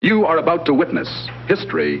You are about to witness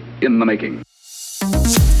history in the making.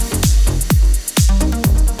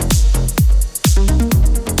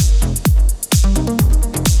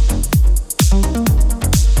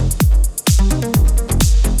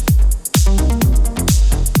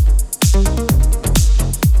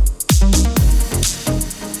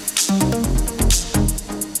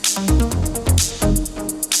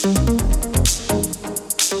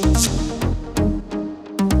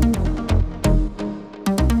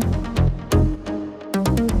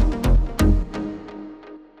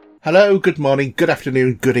 Hello, good morning, good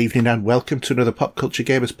afternoon, good evening, and welcome to another Pop Culture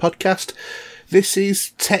Gamers podcast. This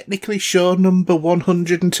is technically show number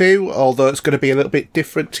 102, although it's going to be a little bit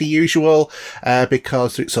different to usual,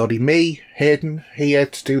 because it's only me, Hayden, here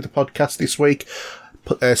to do the podcast this week.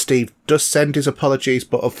 Steve does send his apologies,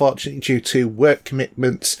 but unfortunately due to work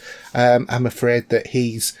commitments, I'm afraid that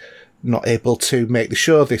he's not able to make the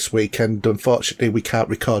show this week, and unfortunately we can't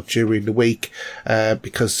record during the week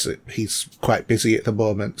because he's quite busy at the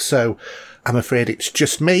moment. So I'm afraid it's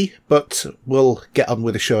just me, but we'll get on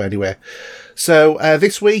with the show anyway. So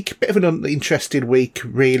this week, a bit of an uninteresting week,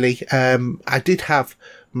 really. I did have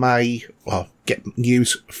get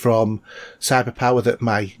news from Cyberpower that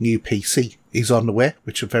my new PC is on the way,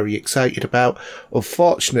 which I'm very excited about.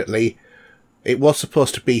 Unfortunately, it was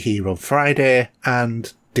supposed to be here on Friday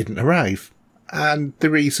and didn't arrive. And the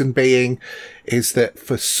reason being is that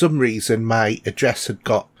for some reason my address had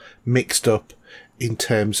got mixed up in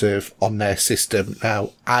terms of on their system.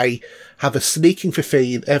 Now, I have a sneaking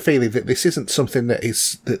feeling that this isn't something that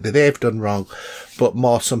they've done wrong, but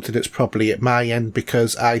more something that's probably at my end,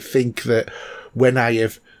 because I think that when I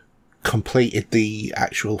have completed the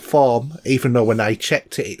actual form, even though when I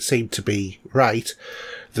checked it, it seemed to be right,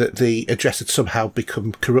 that the address had somehow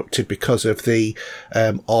become corrupted because of the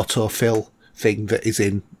autofill thing that is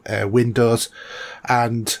in Windows.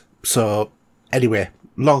 And so, anyway,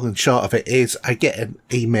 long and short of it is, I get an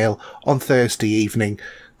email on Thursday evening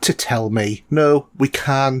to tell me, no, we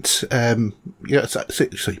can't, to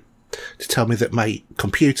tell me that my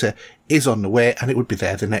computer is on the way and it would be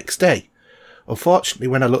there the next day. Unfortunately,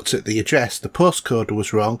 when I looked at the address, the postcode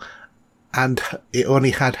was wrong, and it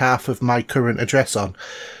only had half of my current address on.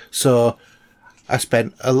 So I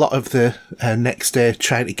spent a lot of the next day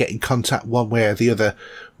trying to get in contact one way or the other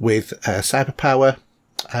with Cyberpower,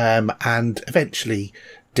 and eventually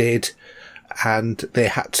did, and they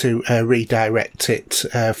had to redirect it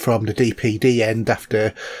from the DPD end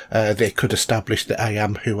after they could establish that I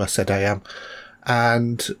am who I said I am.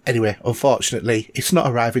 And anyway, unfortunately, it's not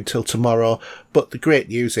arriving till tomorrow, but the great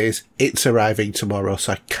news is it's arriving tomorrow,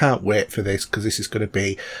 so I can't wait for this, because this is going to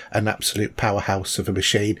be an absolute powerhouse of a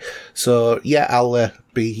machine. So yeah, I'll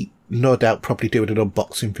be no doubt probably doing an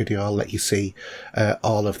unboxing video. I'll let you see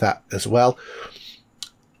all of that as well.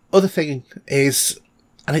 Other thing is,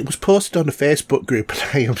 and it was posted on the Facebook group, and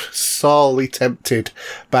I am sorely tempted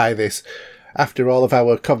by this, after all of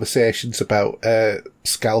our conversations about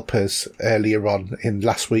scalpers earlier on in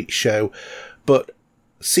last week's show, but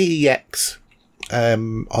CEX,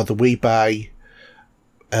 or the WeBuy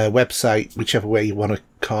website, whichever way you want to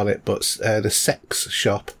call it, but the sex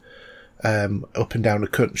shop up and down the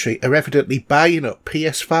country, are evidently buying up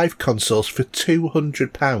PS5 consoles for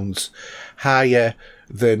 £200 higher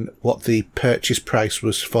than what the purchase price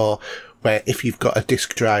was for, where if you've got a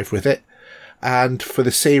disc drive with it, and for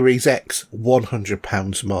the Series X,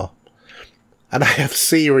 £100 more. And I have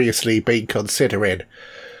seriously been considering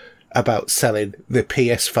about selling the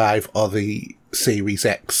PS5 or the Series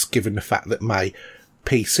X, given the fact that my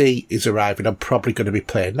PC is arriving. I'm probably going to be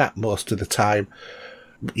playing that most of the time,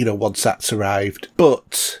 once that's arrived.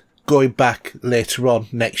 But going back later on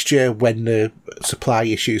next year, when the supply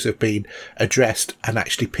issues have been addressed, and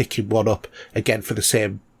actually picking one up again for the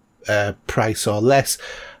same price or less,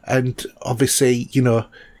 and obviously,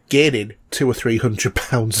 gaining £200 or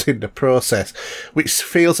 £300 in the process, which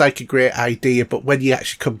feels like a great idea, but when you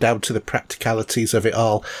actually come down to the practicalities of it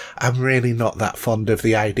all, I'm really not that fond of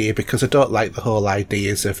the idea, because I don't like the whole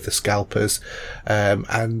ideas of the scalpers,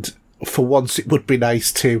 and for once it would be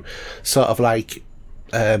nice to sort of like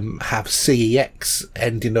have CEX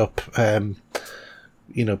ending up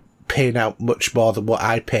paying out much more than what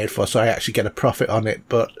I paid for, so I actually get a profit on it.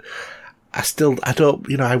 But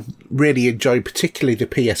I really enjoy particularly the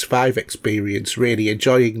PS5 experience, really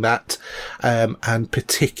enjoying that, and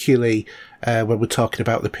particularly when we're talking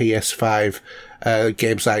about the PS5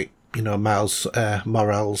 games like, Miles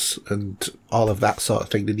Morales and all of that sort of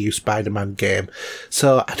thing, the new Spider-Man game.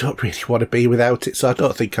 So I don't really want to be without it, so I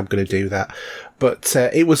don't think I'm going to do that. But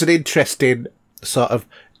it was an interesting sort of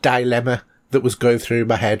dilemma that was going through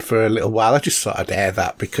my head for a little while. I just thought I'd air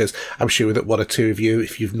that because I'm sure that one or two of you,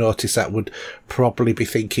 if you've noticed that, would probably be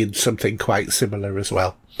thinking something quite similar as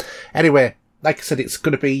well. Anyway, like I said, it's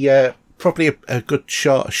going to be probably a good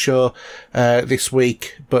short show this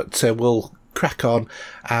week, but we'll crack on,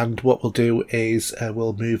 and what we'll do is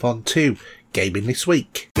we'll move on to Gaming This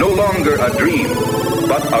Week. No longer a dream,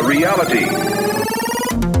 but a reality.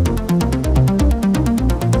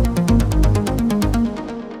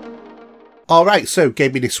 Alright, so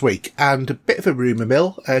Gaming This Week, and a bit of a rumour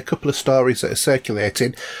mill, a couple of stories that are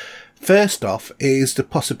circulating. First off is the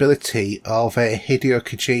possibility of Hideo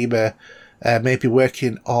Kojima maybe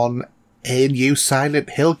working on a new Silent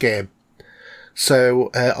Hill game.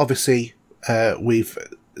 So, obviously, we've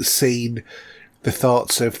seen the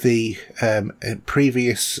thoughts of the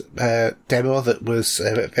previous demo that was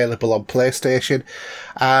available on PlayStation,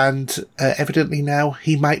 and evidently now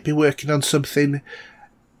he might be working on something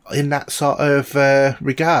in that sort of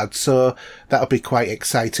regard, so that'll be quite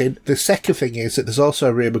exciting. The second thing is that there's also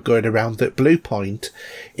a rumour going around that Bluepoint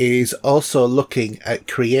is also looking at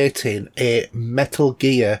creating a Metal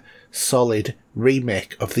Gear Solid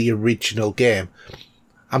remake of the original game.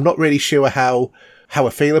 I'm not really sure how I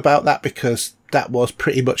feel about that, because that was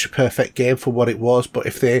pretty much a perfect game for what it was, but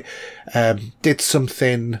if they did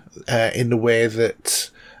something in the way that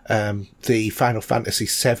the Final Fantasy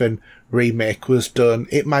VII remake was done,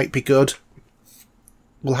 it might be good.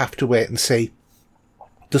 We'll have to wait and see.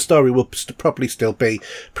 The story will probably still be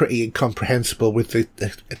pretty incomprehensible with the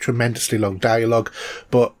tremendously long dialogue,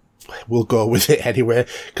 but we'll go with it anyway,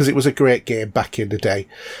 because it was a great game back in the day.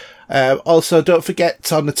 Also, don't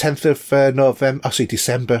forget, on the 10th of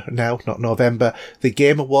December now, not November, the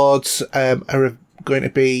Game Awards are going to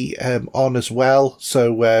be on as well,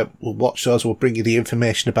 so we'll watch those. We'll bring you the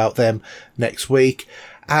information about them next week.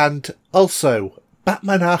 And also,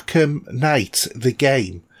 Batman Arkham Knight, the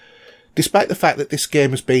game. Despite the fact that this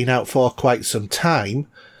game has been out for quite some time,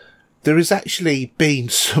 there has actually been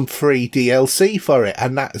some free DLC for it,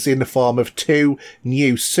 and that is in the form of 2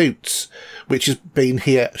 new suits, which has been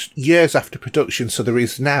here years after production. So there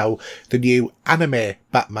is now the new anime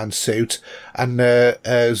Batman suit and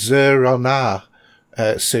Zur-En-Arrh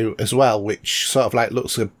suit as well, which sort of like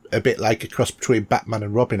looks a bit like a cross between Batman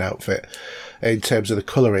and Robin outfit in terms of the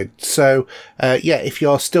colouring. So, if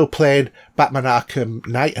you're still playing Batman Arkham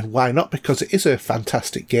Knight, and why not, because it is a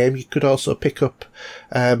fantastic game, you could also pick up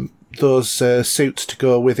those suits to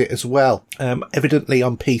go with it as well. Evidently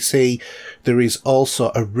on PC, there is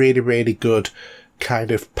also a really, really good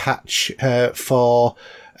kind of patch for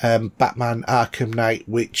Batman Arkham Knight,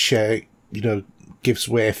 which, gives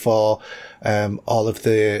way for all of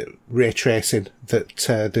the ray tracing that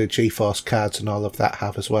the GeForce cards and all of that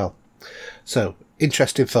have as well. So,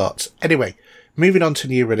 interesting thoughts. Anyway, moving on to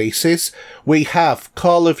new releases, we have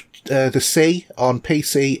Call of the Sea on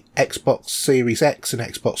PC, Xbox Series X and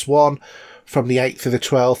Xbox One from the 8th to the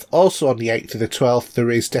 12th. Also on the 8th to the 12th, there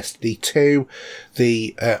is Destiny 2,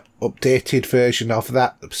 the updated version of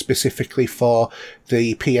that specifically for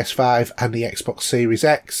the PS5 and the Xbox Series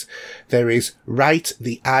X. There is Right,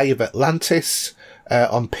 the Eye of Atlantis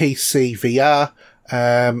on PC VR,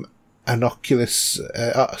 and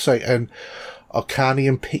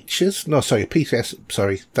Arcanium Pictures.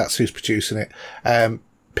 PCS, that's who's producing it.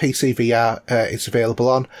 PC VR is available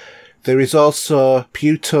on. There is also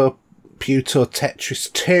Puto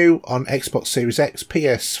Tetris 2 on Xbox Series X,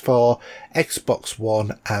 PS4, Xbox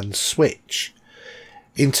One and Switch.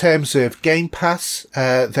 In terms of Game Pass,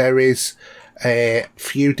 there is a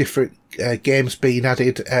few different games being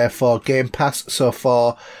added for Game Pass. So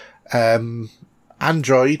for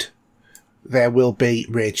Android, there will be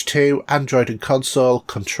Rage 2, Android and console,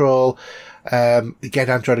 Control, again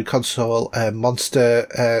Android and console,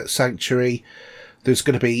 Monster Sanctuary. There's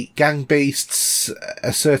going to be Gang Beasts,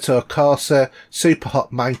 Assetto Corsa, Super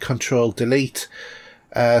Hot Mind Control Delete,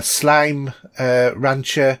 Slime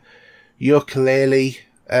Rancher, Yooka-Laylee,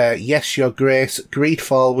 Yes Your Grace,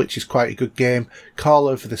 Greedfall, which is quite a good game, Call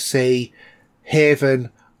Over the Sea, Haven,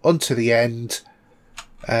 Unto the End,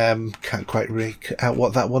 can't quite make out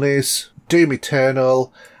what that one is, Doom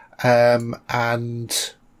Eternal,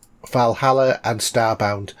 and Valhalla and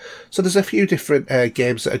Starbound. So there's a few different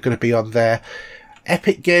games that are going to be on there.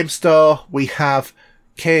 Epic Game Store, we have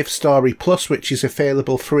Cave Story Plus, which is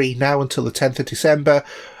available free now until the 10th of December.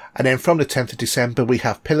 And then from the 10th of December, we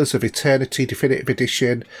have Pillars of Eternity Definitive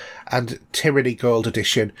Edition and Tyranny Gold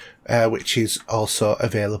Edition, which is also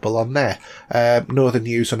available on there. No other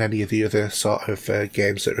news on any of the other sort of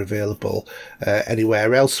games that are available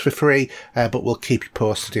anywhere else for free, but we'll keep you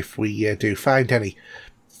posted if we do find any.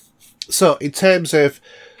 So in terms of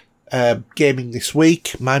gaming this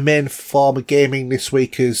week. My main form of gaming this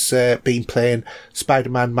week has been playing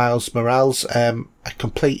Spider-Man Miles Morales. I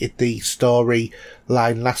completed the story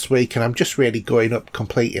line last week, and I'm just really going up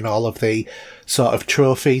completing all of the sort of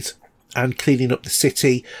trophies and cleaning up the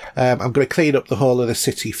city. I'm going to clean up the whole of the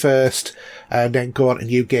city first, and then go on to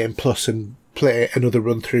New Game Plus and play another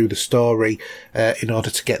run through the story in order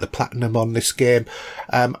to get the platinum on this game.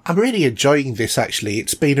 I'm really enjoying this, actually.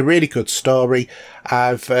 It's been a really good story.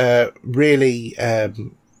 I've really,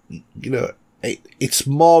 it's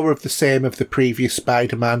more of the same of the previous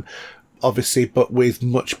Spider-Man, obviously, but with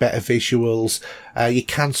much better visuals. You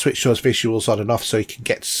can switch those visuals on and off so you can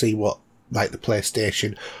get to see what like the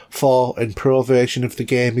PlayStation 4 and Pro version of the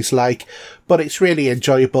game is like, but it's really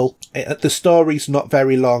enjoyable. The story's not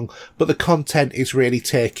very long, but the content is really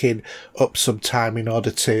taking up some time in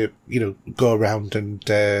order to, go around and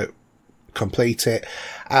complete it.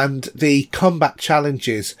 And the combat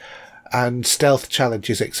challenges and stealth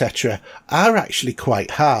challenges, etc., are actually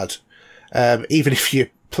quite hard. Even if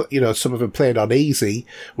some of them playing on easy,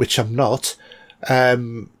 which I'm not,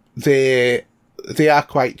 they are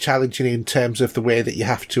quite challenging in terms of the way that you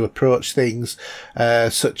have to approach things,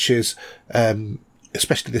 such as,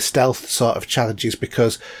 especially the stealth sort of challenges,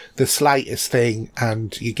 because the slightest thing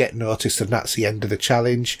and you get noticed and that's the end of the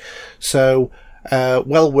challenge. So,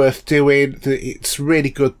 well worth doing. It's really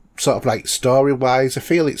good sort of like story-wise. I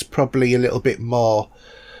feel it's probably a little bit more,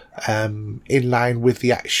 in line with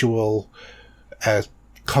the actual,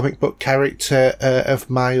 comic book character, of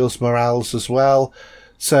Miles Morales as well.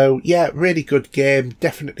 So, yeah, really good game.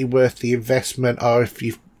 Definitely worth the investment. Or if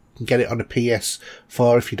you can get it on a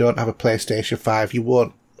PS4, if you don't have a PlayStation 5,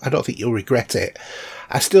 I don't think you'll regret it.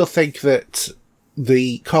 I still think that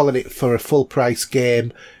calling it for a full price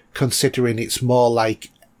game, considering it's more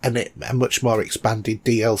like a much more expanded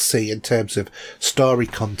DLC in terms of story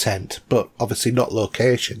content, but obviously not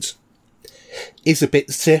locations, is a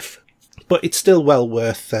bit stiff. But it's still well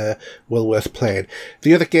worth playing.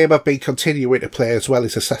 The other game I've been continuing to play as well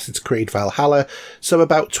is Assassin's Creed Valhalla. So I'm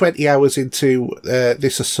about 20 hours into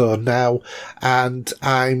this or so now, and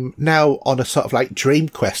I'm now on a sort of like dream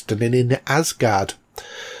quest and in Asgard,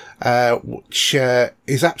 which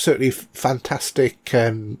is absolutely fantastic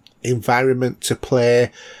environment to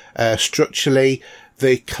play. Structurally,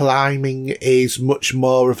 the climbing is much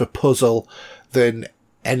more of a puzzle than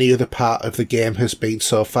any other part of the game has been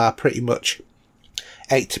so far. Pretty much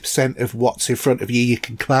 80% of what's in front of you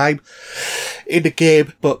can climb in the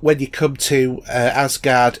game, but when you come to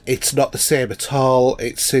Asgard, it's not the same at all.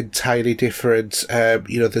 It's entirely different.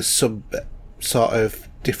 There's some sort of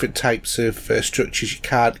different types of structures you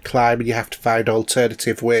can't climb, and you have to find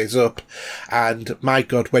alternative ways up. And my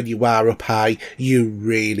God, when you are up high, you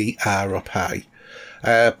really are up high.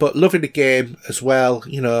 But loving the game as well.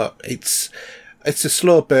 It's a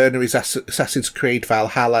slow burner, is Assassin's Creed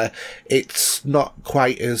Valhalla. It's not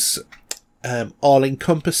quite as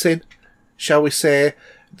all-encompassing, shall we say,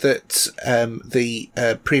 that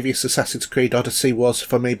the previous Assassin's Creed Odyssey was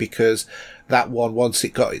for me, because that one, once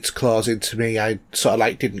it got its claws into me, I sort of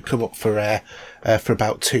like didn't come up for air for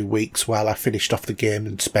about 2 weeks while I finished off the game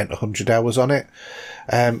and spent 100 hours on it.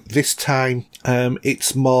 This time,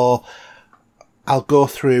 it's more, I'll go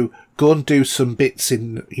and do some bits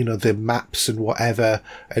in, the maps and whatever,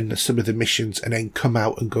 and some of the missions, and then come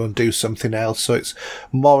out and go and do something else. So it's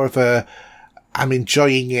more of I'm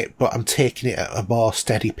enjoying it, but I'm taking it at a more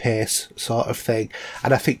steady pace sort of thing.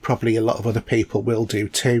 And I think probably a lot of other people will do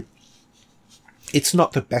too. It's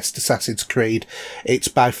not the best Assassin's Creed. It's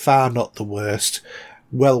by far not the worst.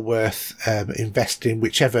 Well worth investing,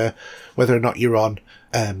 whether or not you're on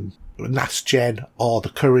last gen or the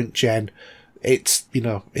current gen. It's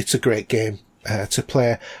a great game to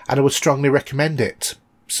play, and I would strongly recommend it.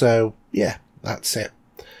 So, yeah, that's it.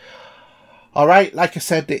 Alright, like I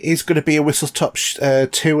said, it is going to be a Whistle Top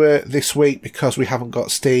tour this week because we haven't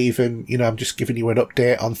got Steve, and, I'm just giving you an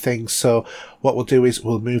update on things. So what we'll do is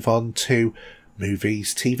we'll move on to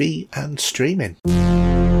movies, TV, and streaming.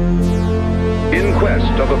 In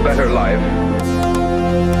quest of a better life.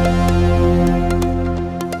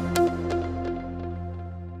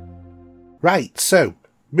 Right, so,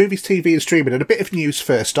 movies, TV and streaming, and a bit of news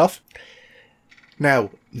first off. Now,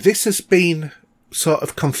 this has been sort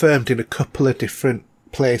of confirmed in a couple of different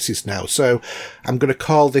places now, so I'm going to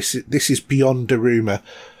call this is beyond a rumour.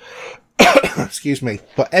 Excuse me.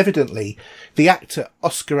 But evidently, the actor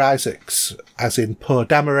Oscar Isaacs, as in Poe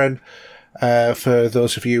Dameron, for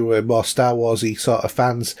those of you who are more Star Warsy sort of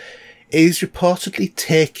fans, is reportedly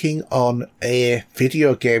taking on a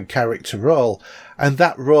video game character role, and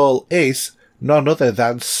that role is none other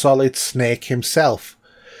than Solid Snake himself.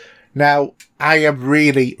 Now, I am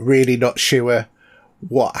really, really not sure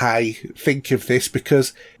what I think of this,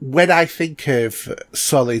 because when I think of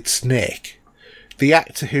Solid Snake, the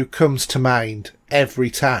actor who comes to mind every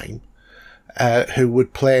time who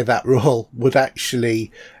would play that role would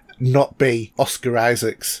actually not be Oscar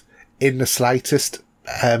Isaacs in the slightest.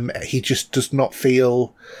 He just does not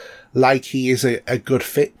feel like he is a good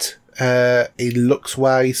fit in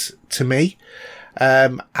looks-wise to me.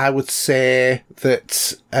 I would say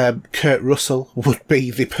that Kurt Russell would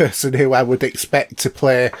be the person who I would expect to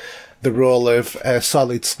play the role of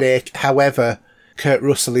Solid Snake. However, Kurt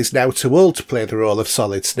Russell is now too old to play the role of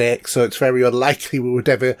Solid Snake, so it's very unlikely we would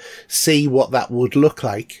ever see what that would look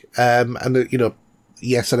like.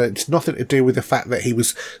 Yes, and it's nothing to do with the fact that he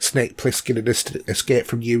was Snake Plissken in Escape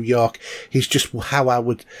from New York. He's just how I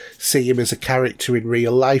would see him as a character in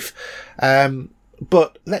real life.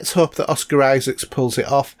 But let's hope that Oscar Isaacs pulls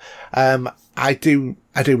it off. I do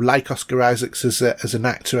like Oscar Isaacs as an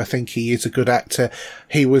actor. I think he is a good actor.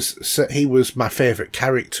 He was my favourite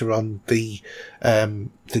character on the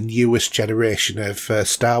newest generation of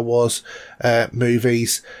Star Wars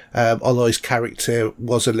movies. Although his character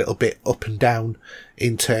was a little bit up and down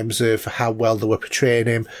in terms of how well they were portraying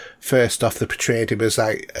him. First off, they portrayed him as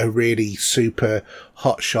like a really super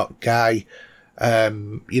hotshot guy,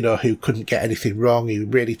 who couldn't get anything wrong. He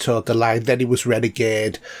really towed the line. Then he was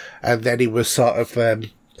renegade, and then he was sort of,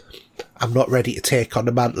 I'm not ready to take on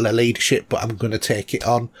the mantle of leadership, but I'm going to take it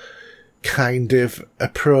on kind of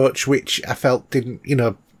approach, which I felt didn't,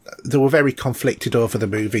 they were very conflicted over the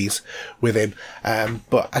movies with him.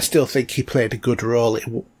 But I still think he played a good role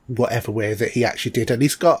in whatever way that he actually did. And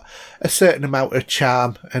he's got a certain amount of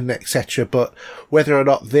charm and etc. But whether or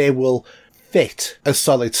not they will fit as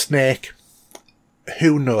Solid Snake,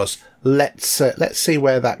 who knows? Let's see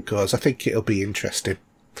where that goes. I think it'll be interesting.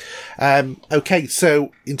 Okay,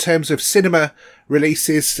 so in terms of cinema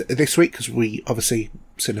releases this week, because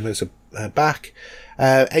cinemas are back.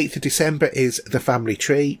 8th of December is The Family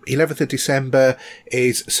Tree. 11th of December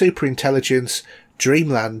is Super Intelligence,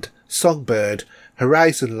 Dreamland, Songbird,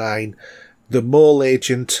 Horizon Line, The Mole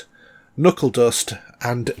Agent, Knuckle Dust,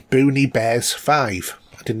 and Boonie Bears 5.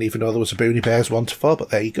 I didn't even know there was a Boonie Bears 1 to 4, but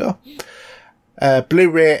there you go.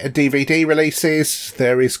 Blu-ray and DVD releases.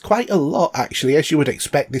 There is quite a lot, actually, as you would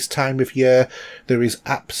expect this time of year. There is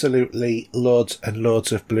absolutely loads and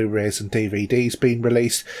loads of Blu-rays and DVDs being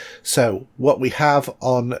released. So what we have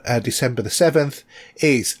on December the 7th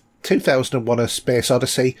is 2001: A Space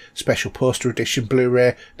Odyssey Special Poster Edition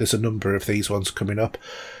Blu-ray. There's a number of these ones coming up.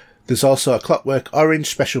 There's also a Clockwork Orange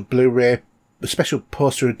Special Blu-ray, Special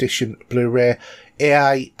Poster Edition Blu-ray,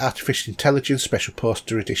 AI Artificial Intelligence Special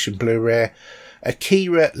Poster Edition Blu-ray,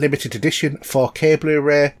 Akira Limited Edition 4K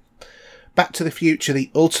Blu-ray, Back to the Future The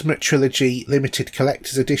Ultimate Trilogy Limited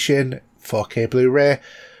Collector's Edition 4K Blu-ray,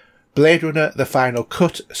 Blade Runner The Final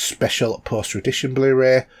Cut Special Poster Edition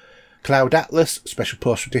Blu-ray, Cloud Atlas Special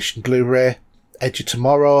Poster Edition Blu-ray, Edge of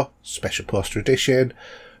Tomorrow Special Poster Edition,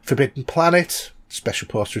 Forbidden Planet Special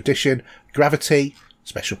Poster Edition, Gravity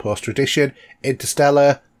Special Poster Edition,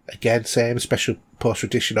 Interstellar, again same Special Poster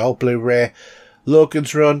Edition, all Blu-ray,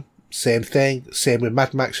 Logan's Run, same thing, same with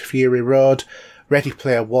Mad Max Fury Road, Ready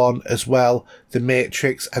Player One as well, The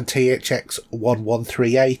Matrix and THX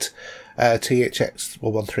 1138. THX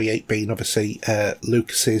 1138 being obviously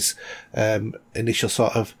Lucas's initial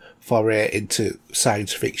sort of foray into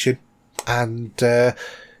science fiction. And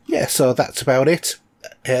so that's about it.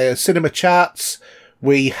 Cinema charts,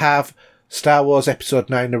 we have Star Wars Episode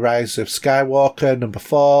 9, The Rise of Skywalker, number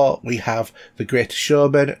 4. We have The Greatest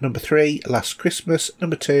Showman, number 3. Last Christmas,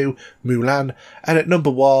 number 2. Mulan. And at number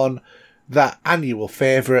 1, that annual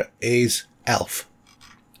favourite is Elf.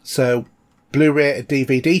 So, Blu-ray and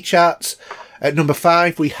DVD charts. At number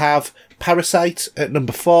 5, we have Parasite. At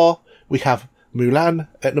number 4, we have Mulan.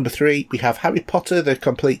 At number 3, we have Harry Potter, The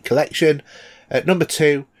Complete Collection. At number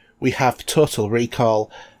 2, we have Total Recall.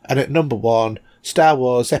 And at number 1, Star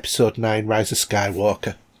Wars Episode 9, Rise of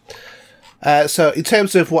Skywalker. So in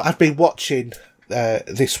terms of what I've been watching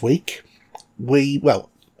this week, my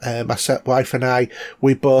wife and I,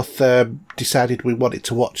 we both decided we wanted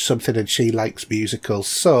to watch something, and she likes musicals.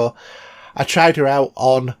 So I tried her out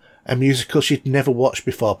on a musical she'd never watched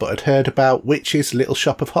before but had heard about, which is Little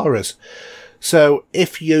Shop of Horrors. So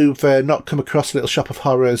if you've not come across Little Shop of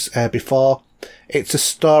Horrors before, it's a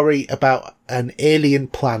story about an alien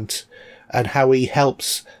plant and how he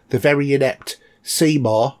helps the very inept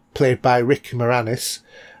Seymour, played by Rick Moranis,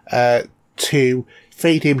 to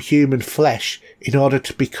feed him human flesh in order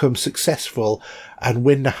to become successful and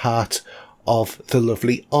win the heart of the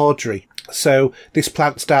lovely Audrey. So this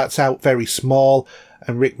plant starts out very small,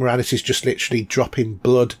 and Rick Moranis is just literally dropping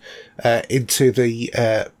blood into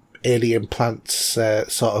the alien plant's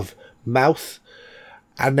sort of mouth.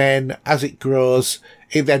 And then as it grows,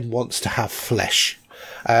 it then wants to have flesh.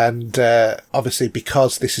 And obviously,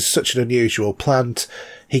 because this is such an unusual plant,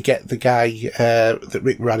 the guy that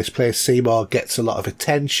Rick Moranis plays, Seymour, gets a lot of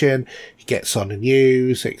attention. He gets on the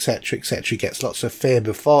news, etc., etc. He gets lots of fame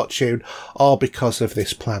and fortune, all because of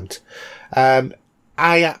this plant.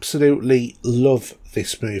 I absolutely love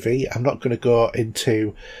this movie. I'm not going to go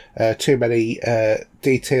into too many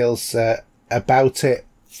details about it,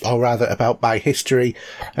 or rather about my history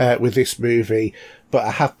with this movie. But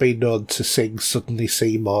I have been known to sing Suddenly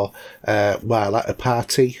Seymour while at a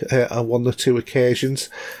party on one or two occasions,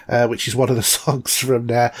 which is one of the songs from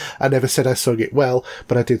there. I never said I sung it well,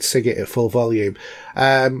 but I did sing it at full volume.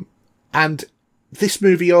 And this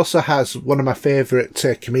movie also has one of my favourite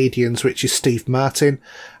comedians, which is Steve Martin.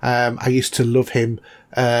 I used to love him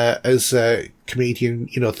as a comedian,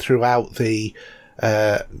 throughout the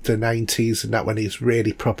 90s and that, when he's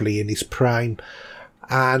really probably in his prime.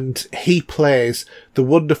 And he plays the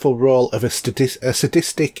wonderful role of a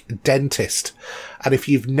sadistic dentist. And if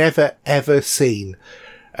you've never ever seen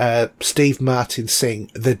Steve Martin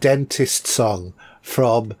sing the Dentist song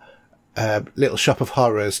from Little Shop of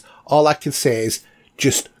Horrors, all I can say is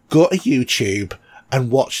just go to YouTube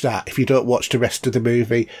and watch that if you don't watch the rest of the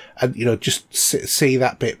movie, and just see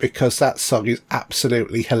that bit, because that song is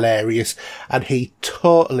absolutely hilarious, and he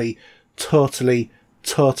totally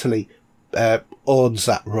owns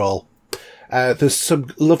that role. There's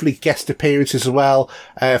some lovely guest appearances as well.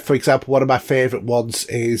 For example, one of my favourite ones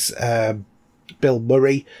is Bill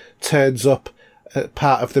Murray turns up at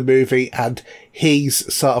part of the movie, and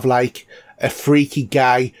he's sort of like a freaky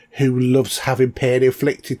guy who loves having pain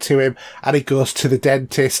inflicted to him, and he goes to the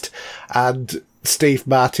dentist, and Steve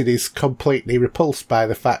Martin is completely repulsed by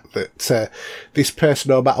the fact that this person,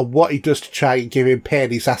 no matter what he does to try and give him pain,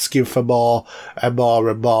 he's asking for more and more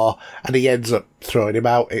and more, and he ends up throwing him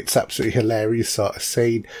out. It's absolutely hilarious sort of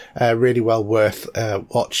scene, really well worth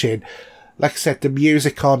watching. Like I said, the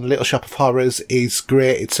music on Little Shop of Horrors is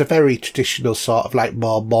great. It's a very traditional sort of like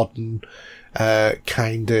more modern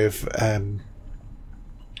kind of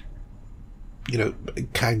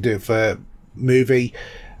movie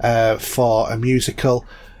for a musical,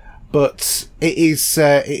 but it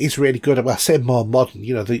is really good. Well, I say more modern.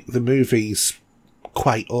 The movie's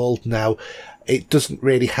quite old now. It doesn't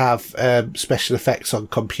really have special effects on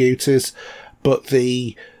computers, but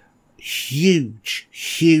the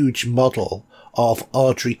huge model of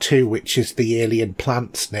Audrey 2, which is the alien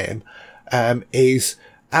plant's name, is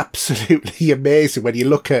absolutely amazing when you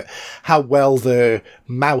look at how well the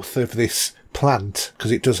mouth of this plant, because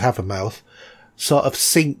it does have a mouth, sort of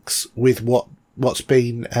syncs with what's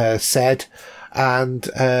been said. And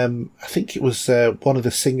I think it was one of the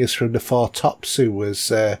singers from the Four Tops who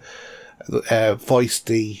was voiced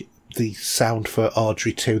the sound for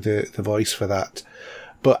Audrey 2, the voice for that.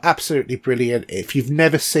 But absolutely brilliant. If you've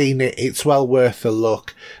never seen it, it's well worth a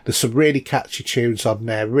look. There's some really catchy tunes on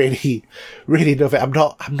there. Really, really love it. I'm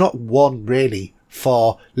not one really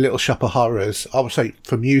for Little Shop of Horrors. Obviously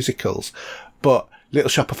for musicals, but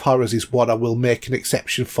Little Shop of Horrors is one I will make an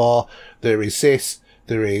exception for. There is this.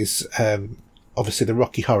 There is obviously the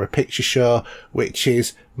Rocky Horror Picture Show, which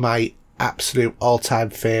is my absolute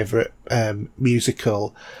all-time favourite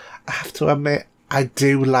musical. I have to admit, I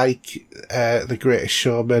do like The Greatest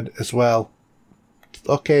Showman as well.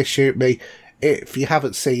 Okay, shoot me. If you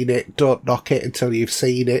haven't seen it, don't knock it until you've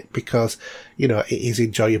seen it, because, it is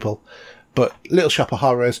enjoyable. But Little Shop of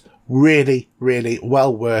Horrors, really, really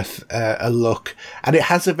well worth a look. And it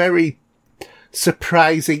has a very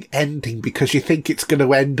surprising ending, because you think it's going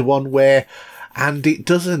to end one way, and it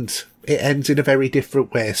doesn't. It ends in a very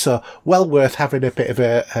different way. So, well worth having a bit of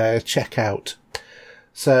a check out.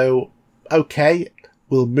 So, okay,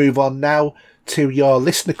 we'll move on now to your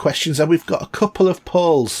listener questions, and we've got a couple of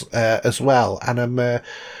polls as well, and I'm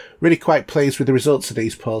really quite pleased with the results of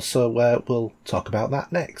these polls, so we'll talk about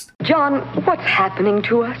that next. John, what's happening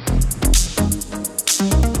to us?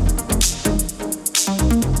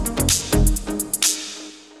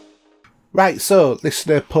 Right, so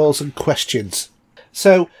listener polls and questions.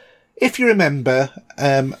 So, if you remember,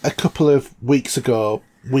 a couple of weeks ago,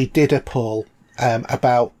 we did a poll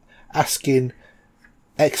about asking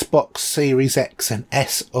Xbox Series X and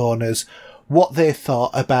S owners what they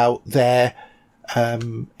thought about their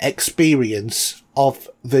experience of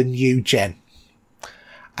the new gen.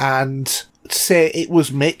 And say it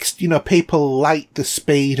was mixed. People liked the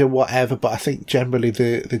speed or whatever, but I think generally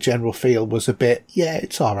the general feel was a bit, yeah,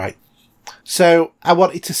 it's alright. So I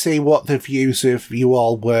wanted to see what the views of you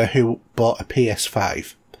all were who bought a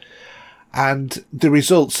PS5. And the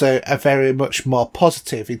results are very much more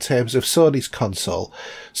positive in terms of Sony's console.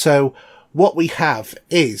 So what we have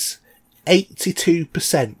is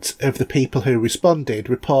 82% of the people who responded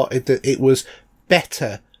reported that it was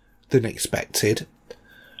better than expected.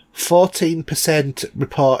 14%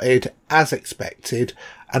 reported as expected,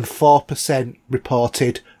 and 4%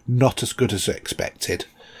 reported not as good as expected.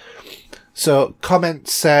 So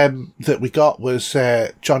comments that we got was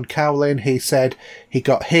John Cowlin. He said he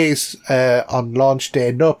got his on launch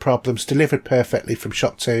day, no problems, delivered perfectly from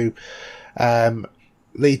Shop 2.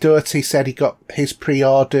 Lee Doherty said he got his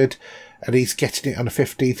pre-ordered and he's getting it on the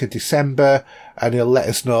 15th of December and he'll let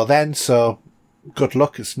us know then. So good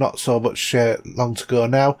luck. It's not so much long to go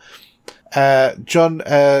now. John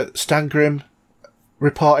Stangram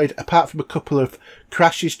reported, apart from a couple of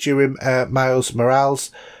crashes during Miles Morales,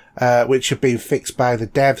 which have been fixed by the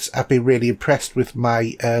devs, I've been really impressed with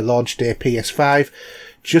my launch day PS5.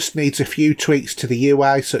 Just needs a few tweaks to the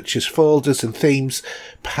UI, such as folders and themes,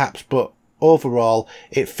 perhaps, but overall,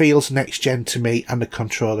 it feels next gen to me, and the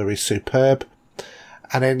controller is superb.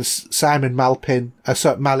 And then Simon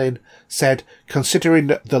Malin said, considering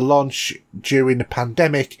the launch during the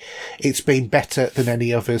pandemic, it's been better than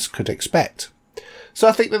any of us could expect. So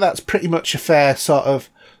I think that that's pretty much a fair sort of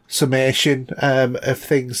summation of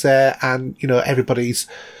things there, and everybody's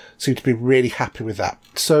seemed to be really happy with that.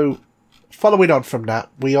 So following on from that,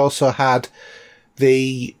 we also had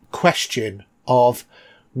the question of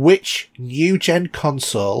which new gen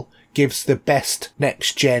console gives the best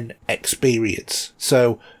next gen experience.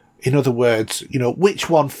 So in other words, which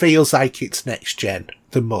one feels like it's next gen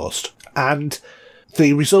the most. And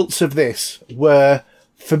the results of this were,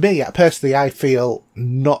 for me personally, I feel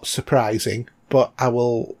not surprising, but I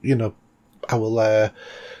will,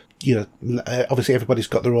 obviously everybody's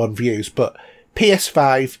got their own views, but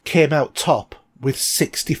PS5 came out top with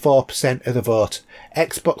 64% of the vote.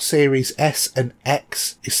 Xbox Series S and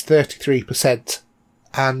X is 33%,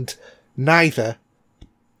 and neither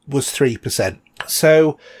was 3%.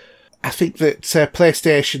 So I think that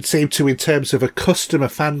PlayStation seemed to, in terms of a customer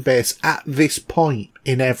fan base at this point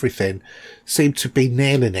in everything, seem to be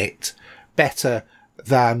nailing it better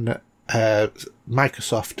than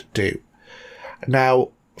Microsoft do. Now,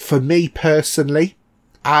 for me personally,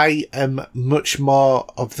 I am much more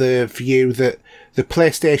of the view that the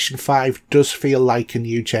PlayStation 5 does feel like a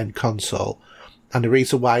new gen console. And the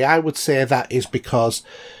reason why I would say that is because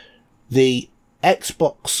the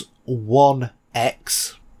Xbox One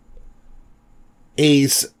X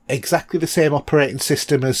is exactly the same operating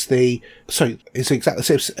system as is exactly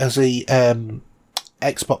the same as the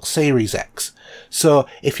Xbox Series X. So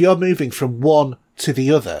if you're moving from one to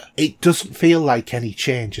the other, it doesn't feel like any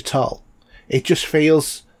change at all. It just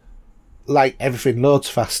feels like everything loads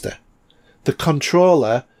faster. The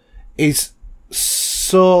controller is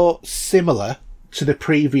so similar to the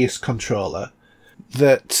previous controller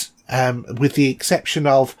that, with the exception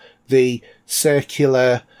of the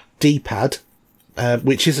circular D-pad,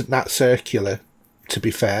 which isn't that circular, to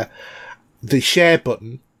be fair, the share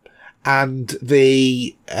button and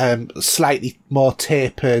the slightly more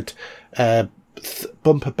tapered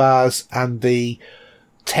bumper bars and the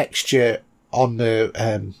texture on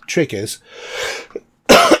the triggers,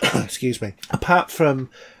 excuse me. Apart from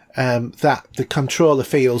that, the controller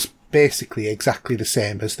feels basically exactly the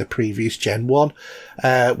same as the previous Gen 1,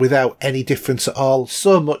 without any difference at all.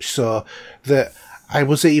 So much so that I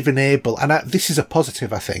was even able, and this is a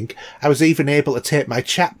positive, I think, I was even able to take my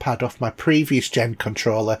chat pad off my previous Gen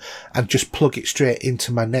controller and just plug it straight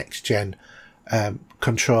into my next Gen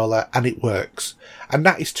controller, and it works. And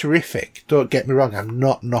that is terrific. Don't get me wrong, I'm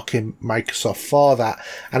not knocking Microsoft for that,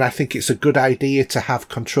 and I think it's a good idea to have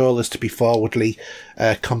controllers to be forwardly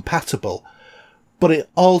compatible. But it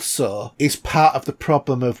also is part of the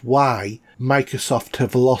problem of why Microsoft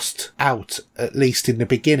have lost out, at least in the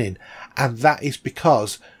beginning. And that is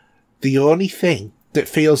because the only thing that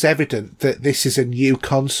feels evident that this is a new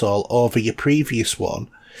console over your previous one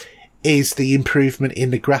is the improvement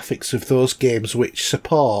in the graphics of those games which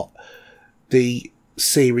support the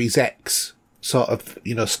Series X sort of,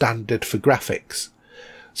 standard for graphics.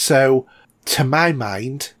 So, to my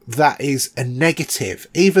mind, that is a negative,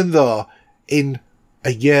 even though in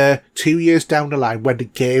a year, 2 years down the line, when the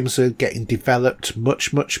games are getting developed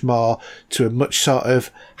much, much more to a much sort of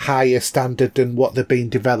higher standard than what they're being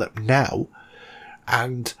developed now,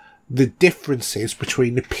 and the differences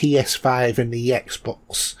between the PS5 and the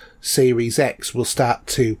Xbox Series X will start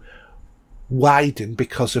to widen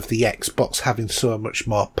because of the Xbox having so much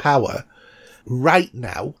more power, right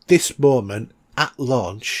now, this moment, at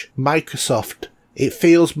launch, Microsoft, it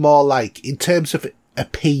feels more like, in terms of a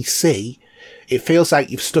PC, it feels like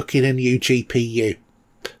you've stuck in a new GPU.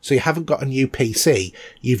 So you haven't got a new PC,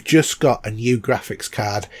 you've just got a new graphics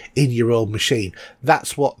card in your old machine.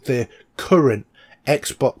 That's what the current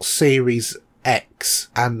Xbox Series X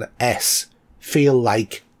and S feel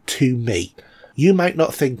like to me. You might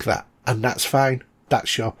not think that, and that's fine.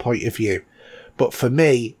 That's your point of view. But for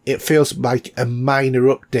me, it feels like a minor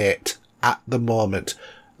update at the moment.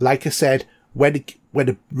 Like I said, when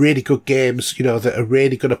a really good games, that are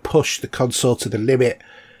really going to push the console to the limit,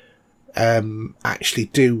 actually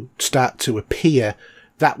do start to appear,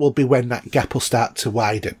 that will be when that gap will start to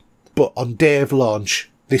widen. But on day of launch,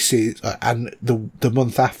 this is, and the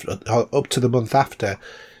month after, or up to the month after,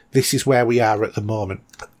 this is where we are at the moment.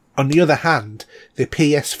 On the other hand, the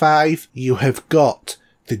PS5, you have got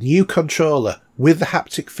the new controller with the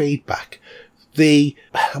haptic feedback. I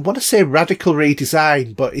want to say radical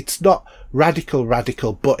redesign, but it's not radical,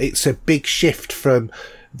 but it's a big shift from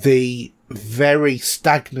the very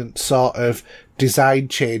stagnant sort of design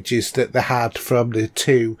changes that they had from the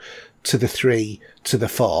 2 to the 3 to the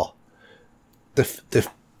 4. The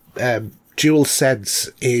DualSense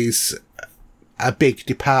is a big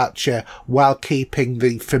departure while keeping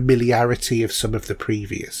the familiarity of some of the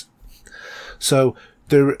previous. So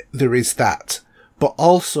there is that. But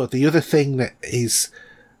also the other thing that is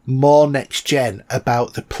more next gen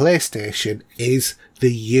about the PlayStation is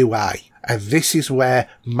the UI. And this is where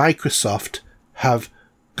Microsoft have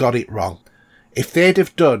got it wrong. If they'd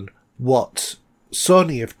have done what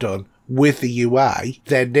Sony have done with the UI,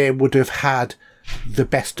 then they would have had the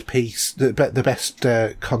best piece, the best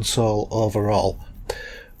console overall.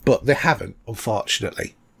 But they haven't,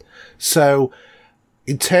 unfortunately. So,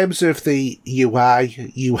 in terms of the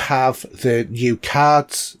UI, you have the new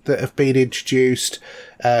cards that have been introduced.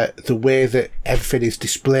 The way that everything is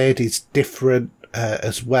displayed is different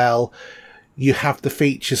as well. You have the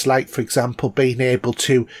features like, for example, being able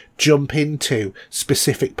to jump into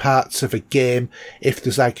specific parts of a game. If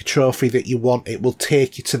there's like a trophy that you want, it will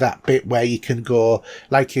take you to that bit where you can go,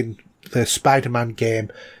 like in the Spider-Man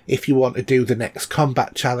game, if you want to do the next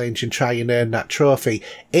combat challenge and try and earn that trophy,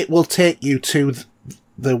 it will take you to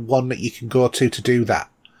the one that you can go to do that.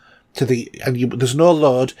 There's no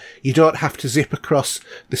load. You don't have to zip across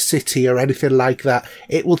the city or anything like that.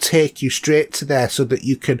 It will take you straight to there so that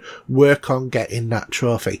you can work on getting that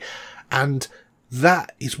trophy. And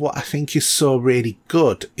that is what I think is so really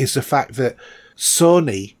good, is the fact that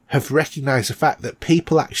Sony have recognised the fact that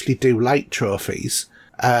people actually do like trophies,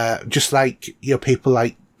 just like people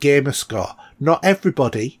like Gamerscore. Not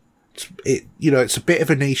everybody. It's a bit of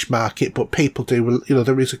a niche market, but people do,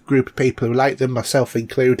 there is a group of people who like them, myself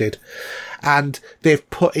included, and they've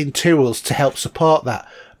put in tools to help support that.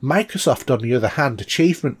 Microsoft, on the other hand,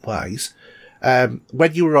 achievement-wise,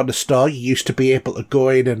 when you were on the store, you used to be able to go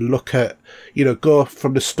in and look at, go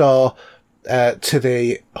from the store to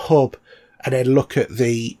the hub and then look at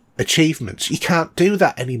the achievements. You can't do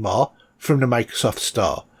that anymore from the Microsoft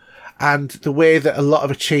Store. And the way that a lot of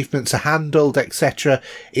achievements are handled, etc.,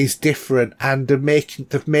 is different, and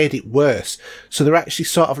they've made it worse. So they're actually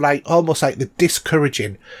sort of like, almost like they're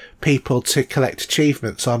discouraging people to collect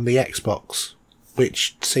achievements on the Xbox,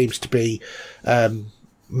 which seems to be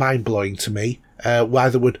mind-blowing to me. Why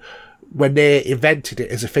they would, when they invented it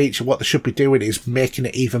as a feature, what they should be doing is making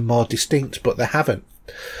it even more distinct, but they haven't.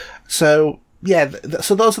 So, yeah,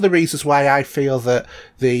 so those are the reasons why I feel that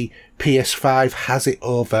the PS5 has it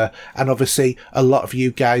over, and obviously a lot of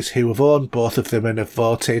you guys who have owned both of them and have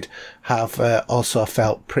voted have also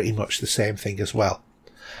felt pretty much the same thing as well.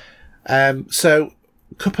 So,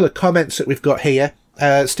 a couple of comments that we've got here.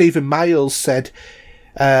 Stephen Miles said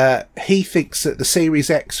he thinks that the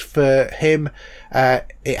Series X for him,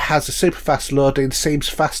 it has a super fast loading, seems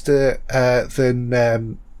faster than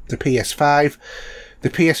the PS5. The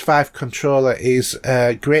PS5 controller is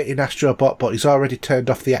great in Astro Bot, but he's already turned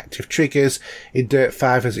off the active triggers in Dirt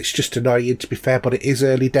 5 as it's just annoying, to be fair, but it is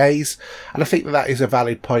early days. And I think that is a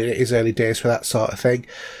valid point. It is early days for that sort of thing.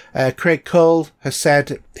 Craig Cole has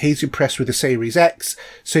said he's impressed with the Series X,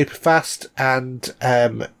 super fast, and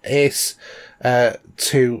Ace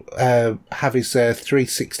to have his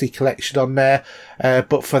 360 collection on there.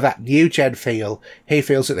 But for that new gen feel, he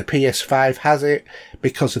feels that the PS5 has it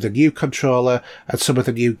because of the new controller and some of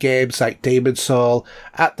the new games like Demon's Soul.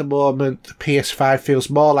 At the moment, the PS5 feels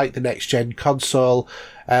more like the next gen console,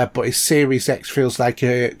 but his Series X feels like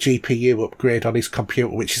a GPU upgrade on his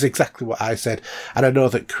computer, which is exactly what I said. And I know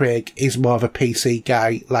that Craig is more of a PC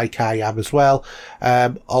guy like I am as well.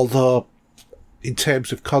 Although in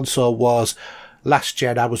terms of console wars, last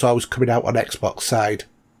gen I was always coming out on Xbox side,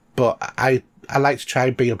 but I like to try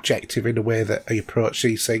and be objective in the way that I approach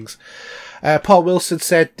these things. Paul Wilson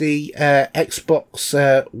said the Xbox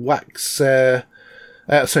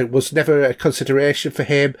was never a consideration for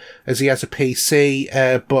him as he has a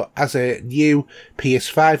PC, but as a new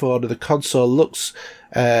PS5 owner, the console looks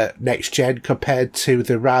next gen compared to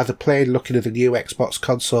the rather plain looking of the new Xbox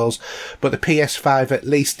consoles, but the PS5 at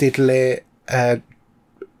least did laid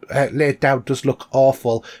down does look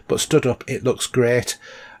awful, but stood up it looks great.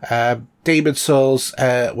 Demon's Souls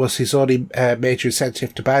was his only major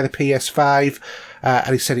incentive to buy the PS5,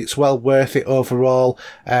 and he said it's well worth it overall.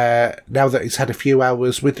 Now that he's had a few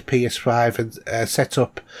hours with the PS5 and set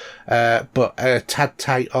up, but a tad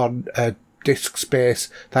tight on disk space,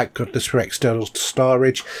 thank goodness for external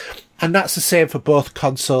storage. And that's the same for both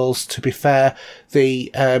consoles, to be fair.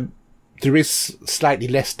 There is slightly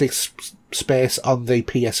less disk space on the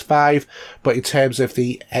PS5, but in terms of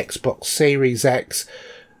the Xbox Series X,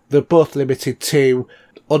 they're both limited to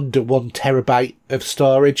under 1 terabyte of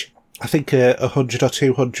storage. I think 100 or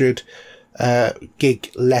 200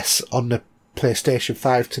 gig less on the PlayStation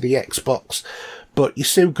 5 to the Xbox. But you're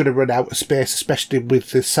soon going to run out of space, especially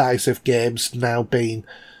with the size of games now being,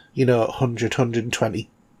 100, 120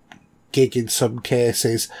 gig in some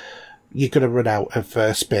cases. You're going to run out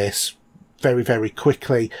of space very, very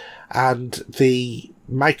quickly. And the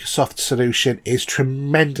Microsoft solution is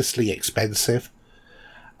tremendously expensive.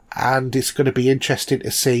 And it's going to be interesting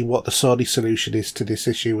to see what the Sony solution is to this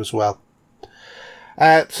issue as well.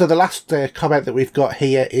 So the last comment that we've got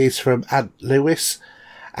here is from Ant Lewis,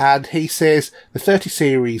 and he says the 30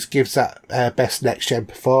 series gives that best next-gen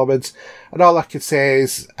performance, and all I can say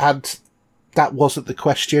is, and that wasn't the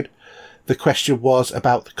question. The question was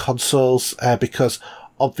about the consoles, because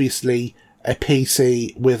obviously a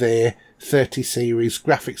PC with a 30 series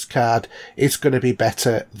graphics card is going to be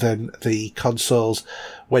better than the consoles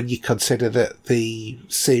when you consider that the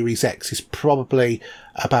Series X is probably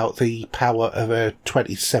about the power of a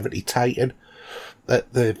 2070 Titan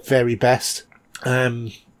at the very best.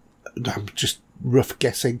 I'm just rough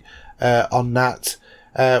guessing on that,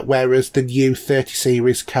 whereas the new 30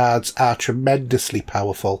 series cards are tremendously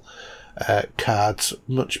powerful cards,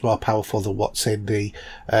 much more powerful than what's in the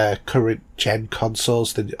current gen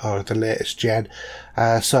consoles or the latest gen.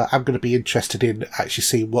 So I'm going to be interested in actually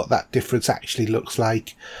seeing what that difference actually looks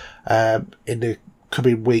like in the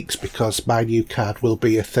coming weeks, because my new card will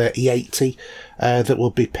be a 3080 that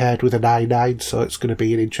will be paired with an i9, so it's going to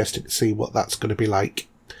be interesting to see what that's going to be like.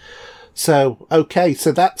 So okay,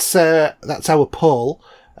 so that's our poll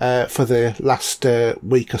for the last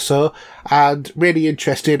week or so, and really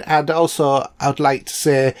interesting. And also I'd like to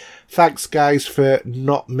say thanks guys for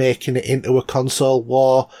not making it into a console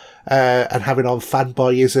war and having on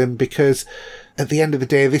fanboyism, because at the end of the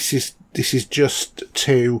day this is just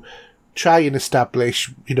to try and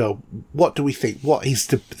establish, what do we think, what is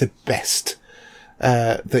the best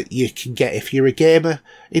that you can get if you're a gamer.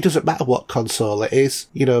 It doesn't matter what console it is.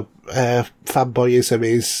 Fanboyism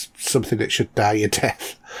is something that should die a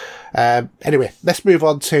death. Anyway, let's move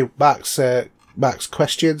on to Mark's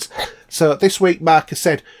questions. So this week Mark has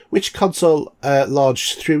said, which console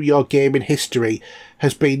launch through your gaming history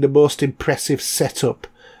has been the most impressive setup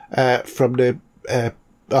from the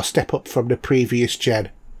or step up from the previous gen?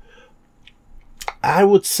 I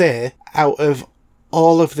would say out of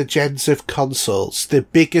all of the gens of consoles, the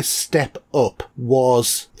biggest step up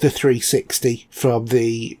was the 360 from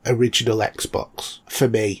the original Xbox. For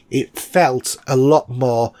me, it felt a lot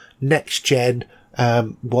more next gen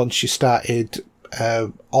once you started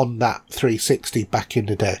on that 360 back in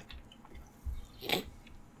the day.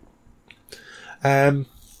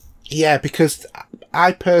 Because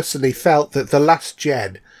I personally felt that the last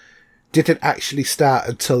gen didn't actually start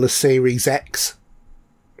until the Series X.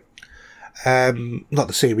 Not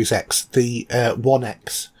the Series X, the One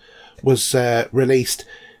X was released,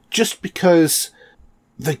 just because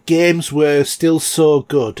the games were still so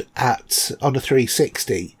good on the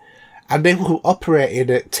 360, and they were operating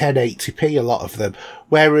at 1080p, a lot of them,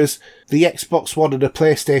 whereas the Xbox One and the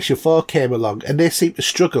PlayStation 4 came along and they seemed to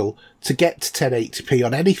struggle to get to 1080p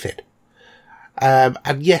on anything.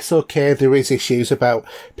 And yes, okay, there is issues about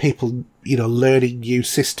people, learning new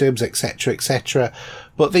systems, etc., etc.,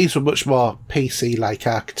 but these were much more PC-like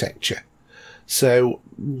architecture. So,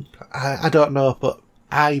 I don't know, but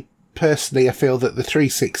I feel that the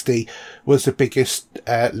 360 was the biggest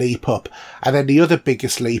leap up. And then the other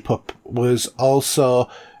biggest leap up was also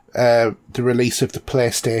the release of the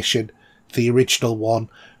PlayStation, the original one,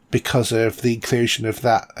 because of the inclusion of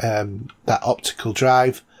that optical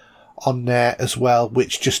drive. on there as well,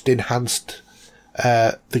 which just enhanced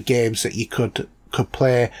the games that you could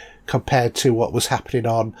play compared to what was happening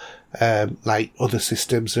on like other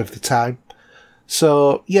systems of the time.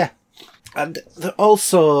 So yeah, and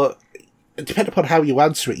also, depending upon how you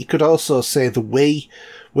answer it, you could also say the Wii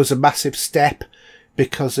was a massive step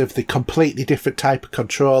because of the completely different type of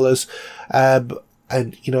controllers, and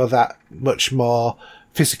that much more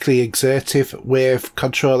physically exertive way of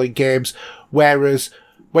controlling games. Whereas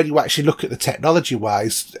when you actually look at the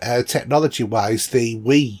technology-wise, the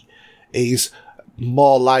Wii is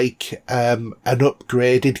more like an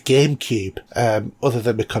upgraded GameCube, other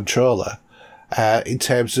than the controller, in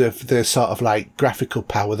terms of the sort of like graphical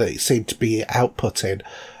power that it seemed to be outputting,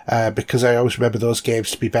 because I always remember those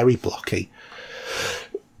games to be very blocky.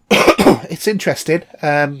 It's interesting,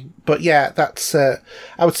 but yeah, that's I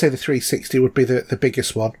would say the 360 would be the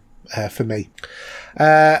biggest one for me.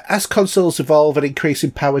 As consoles evolve and increase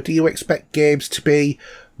in power, do you expect games to be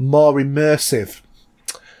more immersive?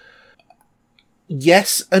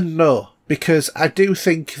 Yes and no, because I do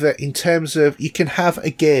think that in terms of, you can have a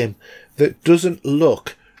game that doesn't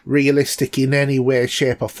look realistic in any way,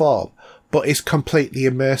 shape or form, but is completely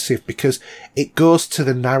immersive because it goes to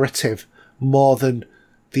the narrative more than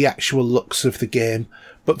the actual looks of the game.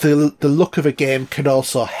 But the look of a game can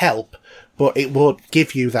also help, but it won't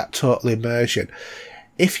give you that total immersion.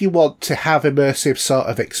 If you want to have immersive sort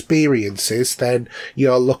of experiences, then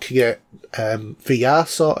you're looking at VR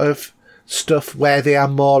sort of stuff where they are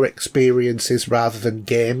more experiences rather than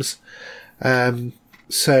games.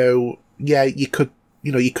 So yeah, you could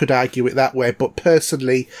argue it that way, but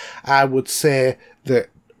personally, I would say that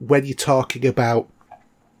when you're talking about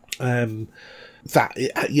that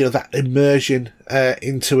immersion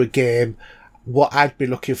into a game, what I'd be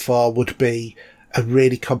looking for would be a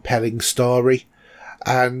really compelling story.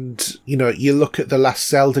 And you look at the last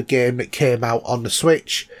Zelda game that came out on the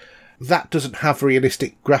Switch, that doesn't have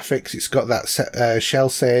realistic graphics. It's got that shell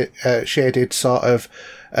shaded sort of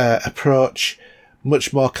approach,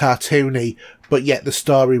 much more cartoony, but yet the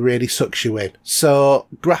story really sucks you in. So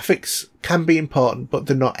graphics can be important, but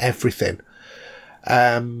they're not everything.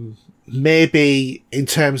 Maybe in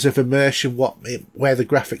terms of immersion, where the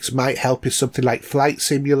graphics might help is something like Flight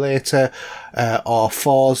Simulator, or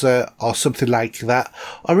Forza, or something like that.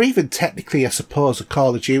 Or even technically, I suppose, a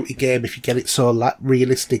Call of Duty game, if you get it so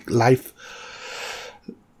realistic, life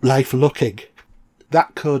looking.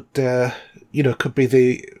 That could be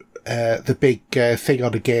the big thing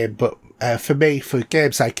on a game. But for me, for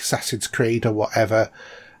games like Assassin's Creed or whatever,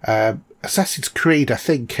 Assassin's Creed, I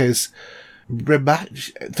think, has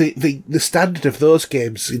the standard of those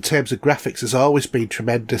games in terms of graphics has always been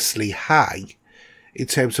tremendously high in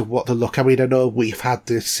terms of what they look. I mean, I know we've had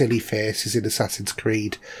the silly faces in Assassin's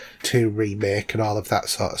Creed 2 remake and all of that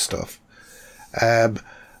sort of stuff.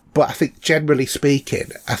 But I think generally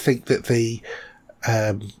speaking, I think that the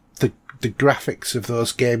graphics of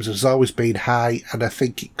those games has always been high, and I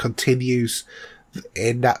think it continues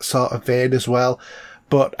in that sort of vein as well.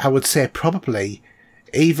 But I would say probably,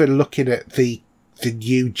 even looking at the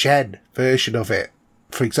new gen version of it,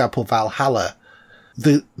 for example, Valhalla,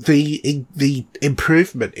 the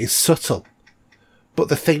improvement is subtle. But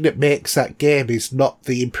the thing that makes that game is not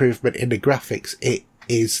the improvement in the graphics, it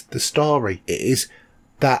is the story. It is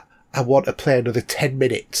that I want to play another 10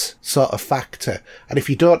 minutes sort of factor. And if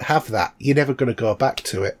you don't have that, you're never going to go back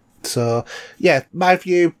to it. So yeah, my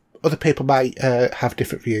view, other people might have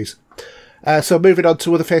different views. So moving on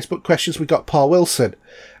to other Facebook questions, we got Paul Wilson.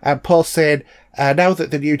 And Paul's saying, now that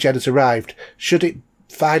the new gen has arrived, should it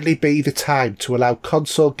finally be the time to allow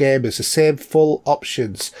console gamers the same full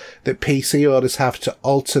options that PC owners have to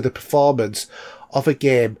alter the performance of a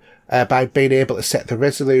game by being able to set the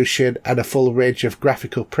resolution and a full range of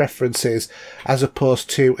graphical preferences, as opposed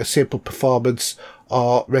to a simple performance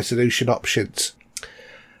or resolution options?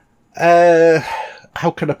 How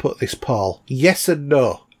can I put this, Paul? Yes and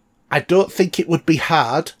no. I don't think it would be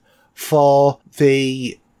hard for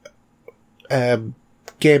the game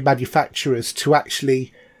manufacturers to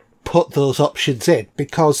actually put those options in,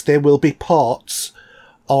 because there will be ports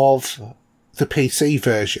of the PC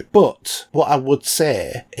version. But what I would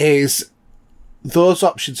say is those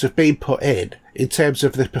options have been put in terms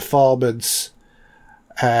of the performance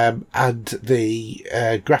and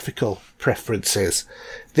the graphical preferences.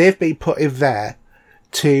 They've been put in there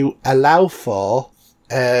to allow for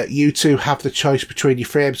you to have the choice between your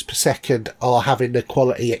frames per second or having a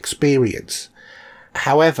quality experience.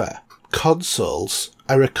 However, consoles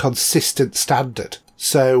are a consistent standard.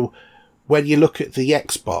 So when you look at the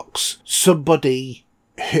Xbox, somebody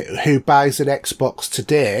who buys an Xbox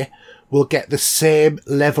today will get the same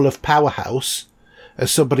level of powerhouse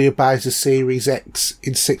as somebody who buys a Series X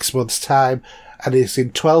in 6 months' time and is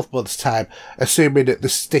in 12 months' time, assuming that they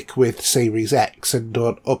stick with Series X and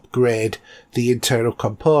don't upgrade the internal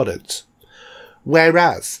components.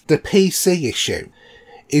 Whereas the PC issue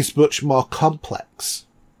is much more complex,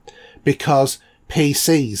 because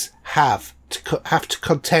PCs have to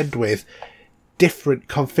contend with different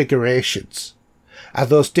configurations. And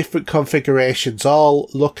those different configurations all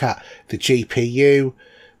look at the GPU,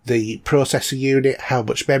 the processor unit, how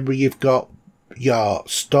much memory you've got, your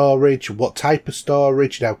storage, what type of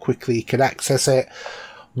storage, and how quickly you can access it,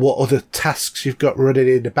 what other tasks you've got running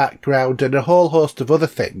in the background, and a whole host of other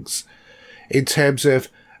things in terms of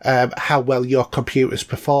how well your computer's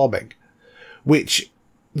performing. Which,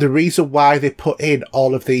 the reason why they put in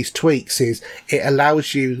all of these tweaks is it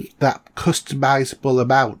allows you that customizable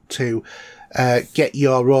amount to get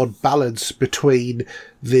your own balance between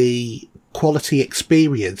the quality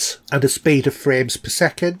experience and the speed of frames per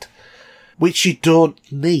second, which you don't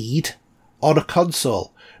need on a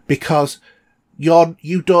console, because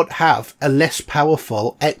you don't have a less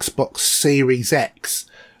powerful Xbox Series X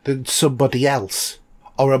than somebody else,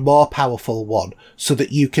 or a more powerful one, so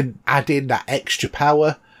that you can add in that extra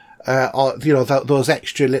power, or those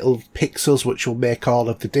extra little pixels which will make all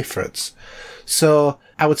of the difference. So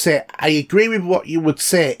I would say I agree with what you would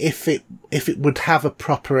say if it would have a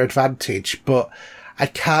proper advantage, but I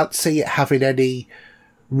can't see it having any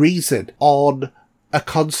reason on a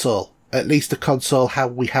console, at least a console how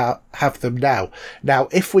we have them now. Now,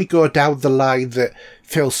 if we go down the line that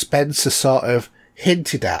Phil Spencer sort of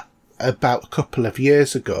hinted at about a couple of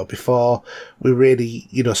years ago, before we really,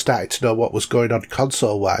 started to know what was going on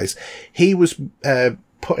console-wise, he was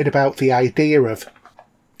putting about the idea of,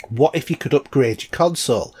 what if you could upgrade your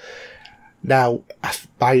console? Now,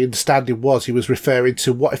 my understanding was he was referring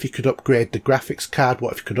to what if you could upgrade the graphics card,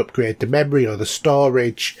 what if you could upgrade the memory or the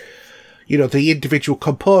storage, the individual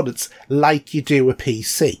components like you do a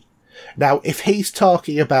PC. Now, if he's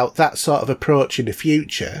talking about that sort of approach in the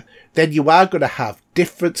future, then you are going to have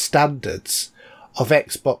different standards of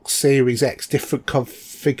Xbox Series X, different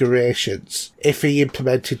configurations, if he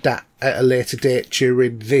implemented that at a later date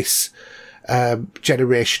during this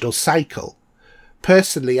generational cycle.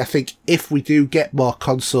 Personally, I think if we do get more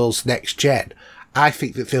consoles next gen, I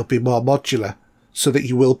think that they'll be more modular, so that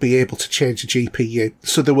you will be able to change the GPU.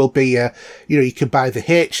 So there will be you can buy the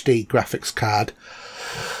HD graphics card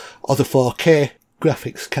or the 4K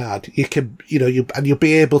graphics card. You can, you'll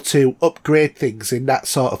be able to upgrade things in that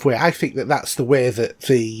sort of way. I think that that's the way that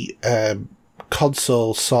the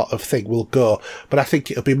console sort of thing will go. But I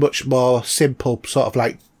think it'll be much more simple, sort of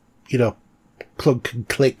like, clunk and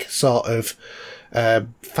click sort of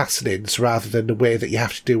fastenings, rather than the way that you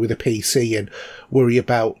have to do with a PC and worry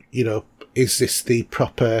about, is this the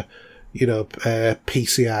proper,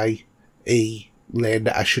 PCIe lane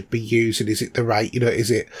that I should be using? Is it the right,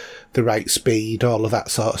 is it the right speed? All of that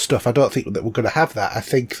sort of stuff. I don't think that we're going to have that. I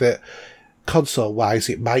think that console-wise,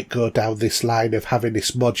 it might go down this line of having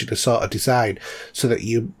this modular sort of design, so that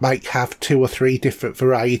you might have 2 or 3 different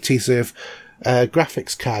varieties of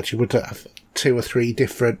graphics cards. You would have 2 or 3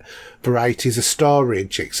 different varieties of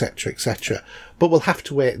storage, etc., etc. But we'll have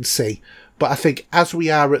to wait and see. But I think as we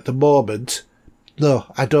are at the moment, no,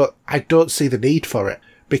 I don't see the need for it,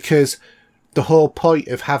 because the whole point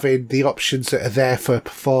of having the options that are there for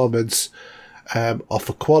performance or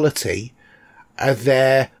for quality are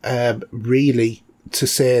there really to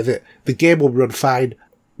say that the game will run fine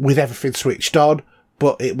with everything switched on,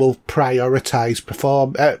 but it will prioritise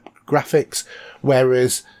graphics,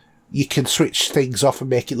 whereas you can switch things off and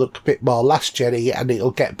make it look a bit more last-gen-y, and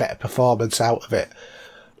it'll get better performance out of it.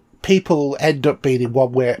 People end up being in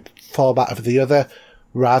one way format or the other,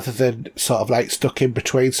 rather than sort of like stuck in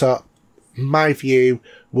between. So my view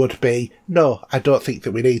would be, no, I don't think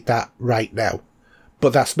that we need that right now.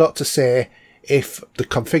 But that's not to say, if the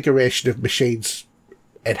configuration of machines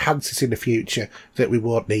enhances in the future, that we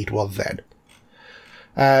won't need one then.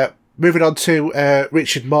 Moving on to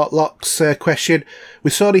Richard Mortlock's question.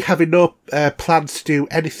 With Sony having no plans to do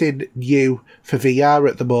anything new for VR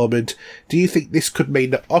at the moment, do you think this could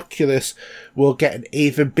mean that Oculus will get an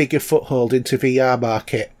even bigger foothold into VR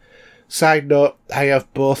market? Side note, I have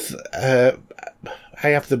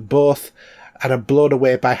them both, and I'm blown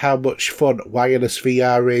away by how much fun wireless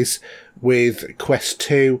VR is with Quest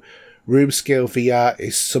 2. Room scale VR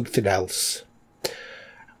is something else.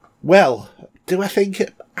 Well, do I think...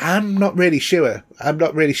 I'm not really sure. I'm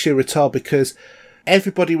not really sure at all, because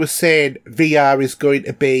everybody was saying VR is going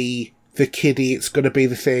to be the kiddie, it's going to be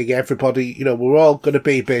the thing. Everybody, we're all going to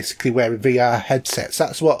be basically wearing VR headsets.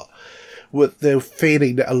 That's what the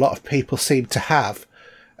feeling that a lot of people seem to have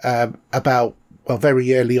about, well,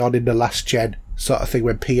 very early on in the last gen sort of thing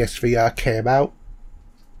when PSVR came out.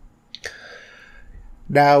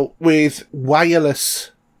 Now, with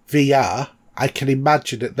wireless VR, I can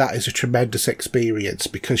imagine that is a tremendous experience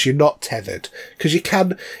because you're not tethered. Because you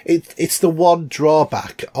can, it's the one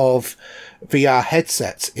drawback of VR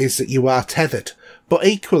headsets is that you are tethered. But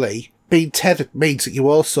equally, being tethered means that you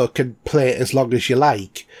also can play it as long as you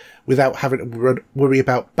like without having to worry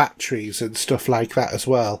about batteries and stuff like that as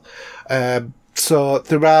well. So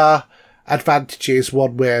there are advantages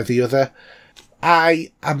one way or the other.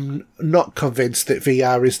 I am not convinced that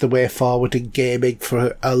VR is the way forward in gaming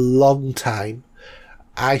for a long time.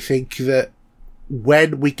 I think that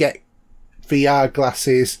when we get VR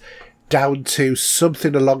glasses down to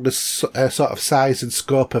something along the sort of size and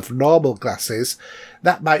scope of normal glasses,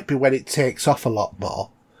 that might be when it takes off a lot more.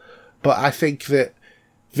 But I think that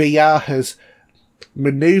VR has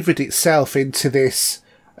manoeuvred itself into this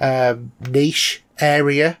niche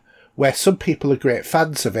area where some people are great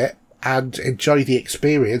fans of it and enjoy the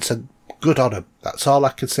experience, and good on them. That's all I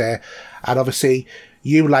can say. And obviously,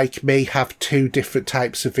 you, like me, have two different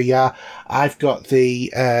types of VR. I've got the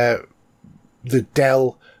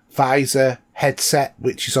Dell Visor headset,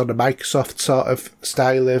 which is on the Microsoft sort of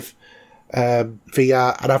style of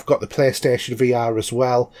VR, and I've got the PlayStation VR as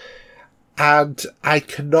well. And I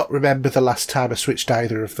cannot remember the last time I switched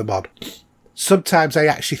either of them on. Sometimes I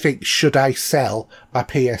actually think, should I sell my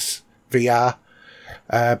PSVR?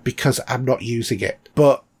 Because I'm not using it.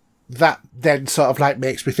 But that then sort of like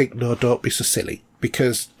makes me think, no, don't be so silly.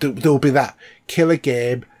 Because there'll be that killer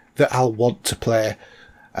game that I'll want to play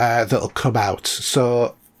that'll come out.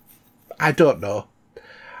 So, I don't know.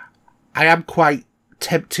 I am quite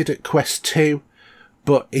tempted at Quest 2,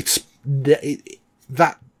 but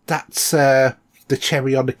that's the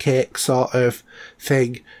cherry on the cake sort of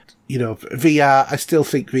thing. You know, VR, I still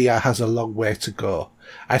think VR has a long way to go.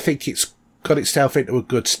 I think it's got itself into a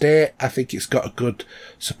good state. I think it's got a good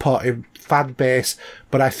supporting fan base,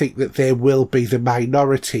 but I think that there will be the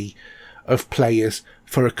minority of players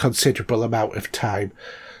for a considerable amount of time.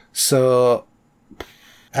 So,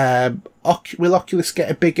 will Oculus get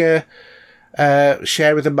a bigger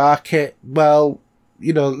share of the market? Well,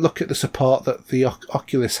 you know, look at the support that the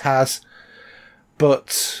Oculus has.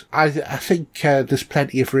 But I think there's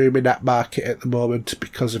plenty of room in that market at the moment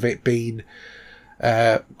because of it being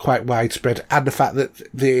quite widespread, and the fact that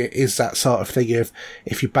there is that sort of thing of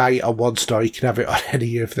if you buy it on one store, you can have it on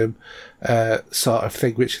any of them, sort of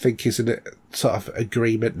thing, which I think is a sort of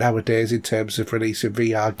agreement nowadays in terms of releasing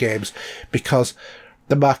VR games because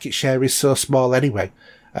the market share is so small anyway.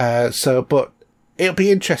 But it'll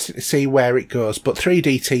be interesting to see where it goes. But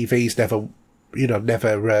 3D TVs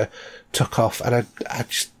never took off, and I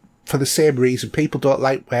just, for the same reason, people don't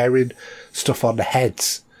like wearing stuff on their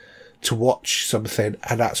heads to watch something,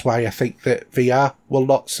 and that's why I think that VR will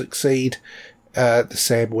not succeed the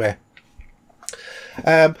same way.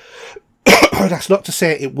 That's not to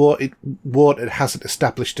say it won't and hasn't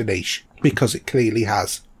established a niche, because it clearly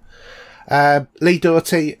has. Lee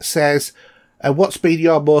Doherty says, what's been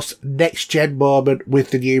your most next-gen moment with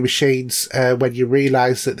the new machines when you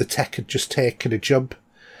realise that the tech had just taken a jump?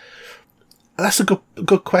 That's a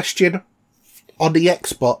good question. On the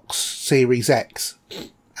Xbox Series X,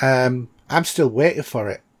 I'm still waiting for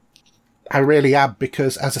it. I really am,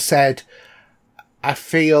 because, as I said, I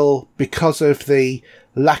feel because of the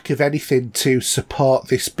lack of anything to support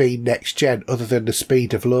this being next gen other than the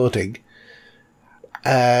speed of loading,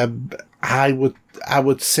 I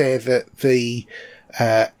would say that the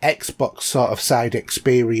Xbox sort of side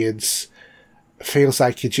experience feels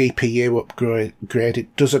like a GPU upgrade.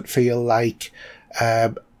 It doesn't feel like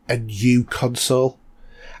a new console.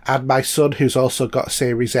 And my son, who's also got a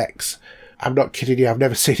Series X, I'm not kidding you, I've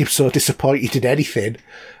never seen him so disappointed in anything,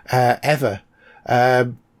 ever.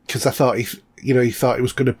 Because I thought he thought it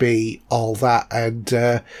was going to be all that,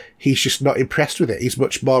 and he's just not impressed with it. He's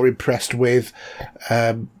much more impressed with,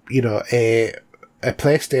 a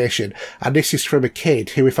PlayStation. And this is from a kid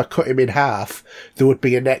who, if I cut him in half, there would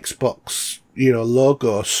be an Xbox,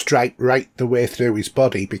 logo striped right the way through his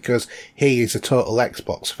body, because he is a total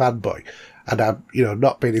Xbox fanboy. And I'm,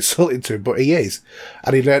 not being insulting to him, but he is.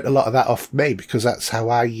 And he learnt a lot of that off me, because that's how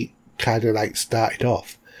I kind of started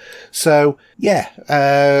off. So, yeah,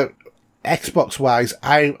 Xbox wise,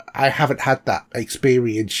 I haven't had that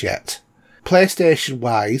experience yet. PlayStation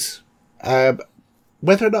wise,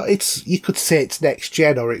 whether or not you could say it's next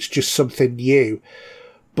gen or it's just something new,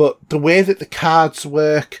 but the way that the cards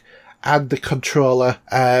work and the controller,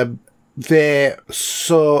 the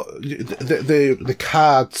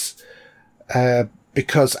cards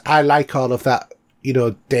because I like all of that,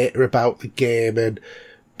 data about the game and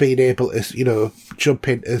being able to, jump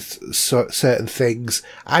into certain things.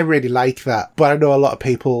 I really like that, but I know a lot of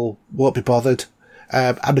people won't be bothered.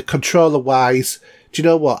 And the controller-wise, do you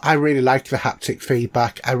know what? I really like the haptic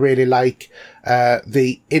feedback. I really like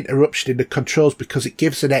the interruption in the controls because it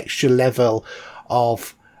gives an extra level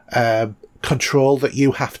of control that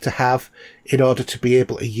you have to have in order to be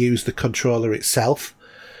able to use the controller itself.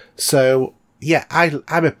 So, yeah,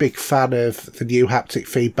 I'm a big fan of the new haptic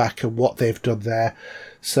feedback and what they've done there.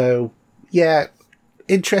 So, yeah,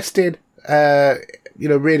 interesting.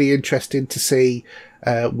 Really interesting to see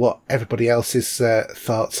what everybody else's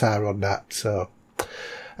thoughts are on that. So,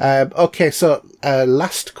 okay, so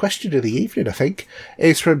last question of the evening, I think,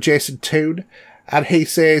 is from Jason Toon, and he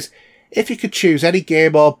says, if you could choose any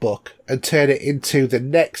game or book and turn it into the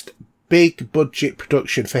next big budget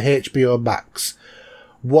production for HBO Max,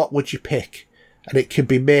 what would you pick? And it can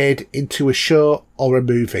be made into a show or a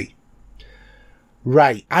movie.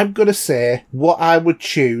 Right, I'm going to say what I would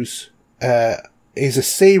choose is a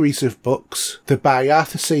series of books. They're by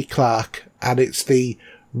Arthur C. Clarke, and it's the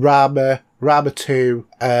Rama 2,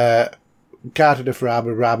 Garden of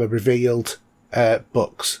Rama Revealed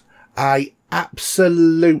books. I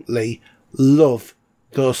absolutely love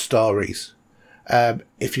those stories.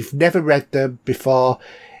 If you've never read them before,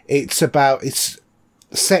 it's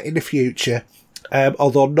set in the future,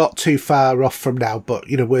 although not too far off from now, but,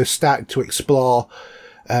 we're starting to explore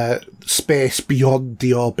space beyond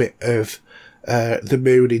the orbit of the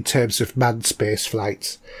moon in terms of manned space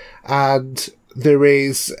flights. And there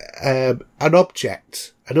is an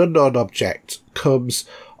unknown object, comes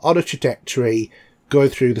on a trajectory going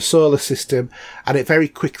through the solar system, and it very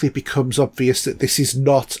quickly becomes obvious that this is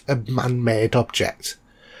not a man-made object.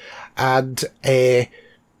 And a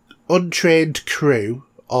untrained crew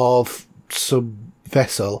of some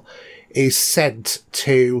vessel is sent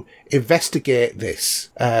to investigate this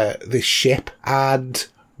ship, and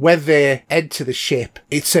when they enter the ship,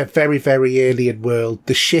 it's a very, very alien world.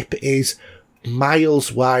 The ship is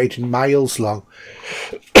miles wide and miles long.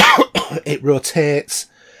 It rotates,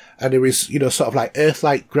 and there is, sort of like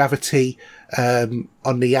Earth-like gravity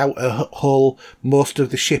on the outer hull. Most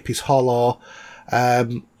of the ship is hollow.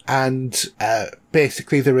 And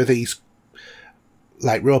basically there are these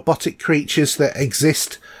like robotic creatures that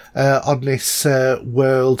exist on this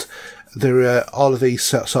world. There are all of these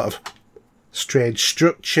sort of strange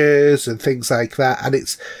structures and things like that. And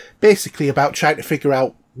it's basically about trying to figure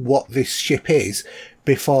out what this ship is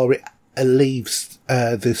before it leaves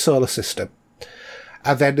the solar system.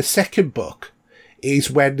 And then the second book is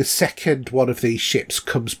when the second one of these ships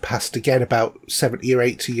comes past again about 70 or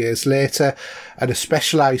 80 years later, and a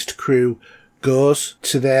specialised crew goes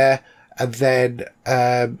to there, and then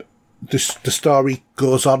the story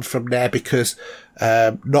goes on from there because,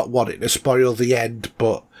 not wanting to spoil the end,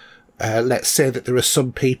 but let's say that there are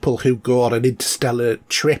some people who go on an interstellar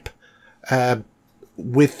trip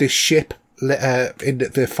with this ship in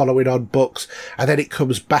the following on books, and then it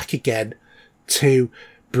comes back again to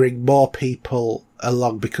bring more people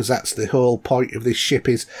along, because that's the whole point of this ship,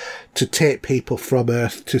 is to take people from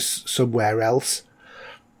Earth to somewhere else.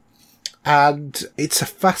 And it's a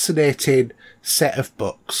fascinating set of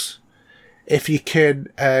books. If you can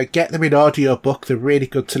get them in audiobook, they're really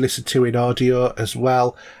good to listen to in audio as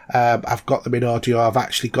well. I've got them in audio. I've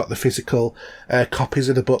actually got the physical copies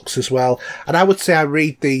of the books as well. And I would say I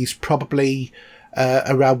read these probably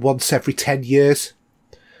around once every 10 years.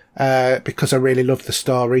 Because I really love the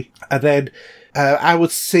story. And then I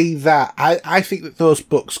would see that I think that those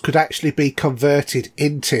books could actually be converted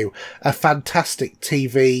into a fantastic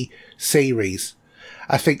TV series.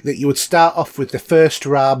 I think that you would start off with the first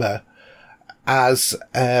Rama as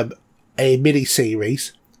a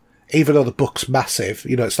mini-series, even though the book's massive.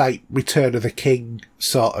 It's like Return of the King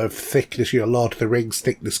sort of thickness, Lord of the Rings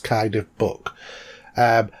thickness kind of book.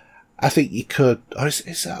 I think you could, or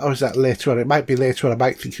is that later on? It might be later on.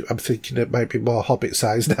 I'm thinking it might be more Hobbit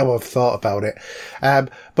size now I've thought about it.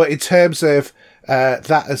 But in terms of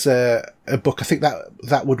that as a book, I think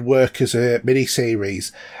that would work as a mini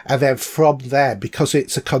series. And then from there, because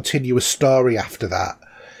it's a continuous story after that,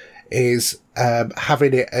 is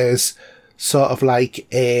having it as sort of like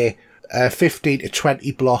a 15 to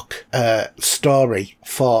 20 block story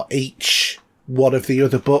for each one of the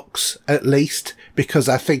other books, at least, because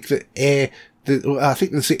I think that I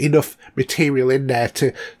think there's enough material in there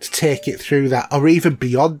to take it through that, or even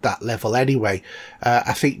beyond that level anyway.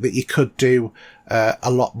 I think that you could do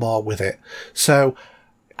a lot more with it. So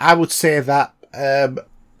I would say that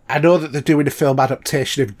I know that they're doing a film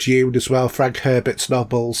adaptation of Dune as well. Frank Herbert's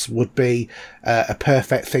novels would be a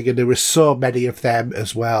perfect thing, and there are so many of them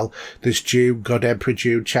as well. There's Dune, God Emperor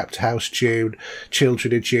Dune, Chapter House Dune,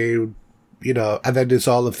 Children of Dune, you know, and then there's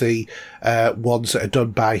all of the ones that are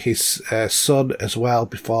done by his son as well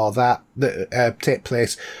before that take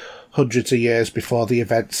place hundreds of years before the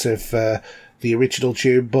events of the original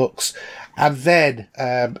Dune books. And then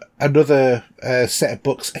another set of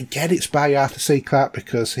books, again it's by Arthur C. Clarke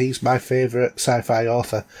because he's my favourite sci-fi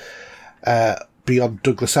author beyond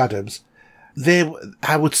Douglas Adams.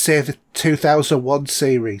 I would say the 2001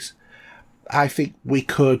 series. I think we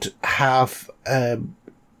could have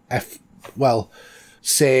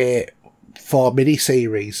say 4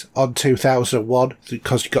 mini-series on 2001,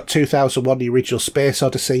 because you've got 2001, the original Space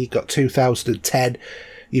Odyssey, you've got 2010,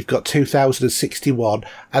 you've got 2061,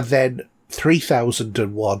 and then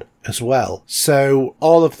 3001 as well. So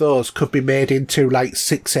all of those could be made into like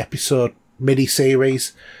 6-episode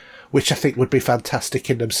mini-series, which I think would be fantastic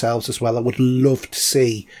in themselves as well. I would love to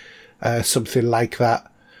see something like that.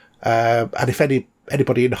 And if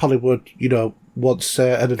anybody in Hollywood, you know, wants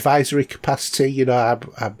an advisory capacity, you know,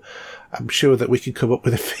 I'm sure that we can come up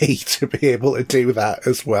with a fee to be able to do that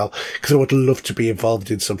as well, because I would love to be involved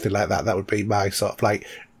in something like that. That would be my sort of like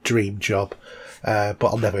dream job, but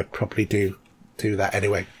I'll never probably do that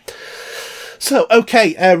anyway. So,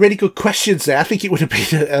 okay, really good questions there. I think it would have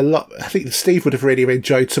been a lot. I think Steve would have really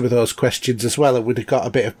enjoyed some of those questions as well, and would have got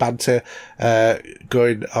a bit of banter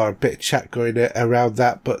going, or a bit of chat going around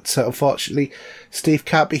that. But unfortunately, Steve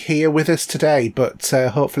can't be here with us today, but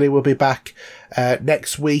hopefully we'll be back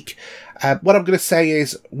next week. What I'm going to say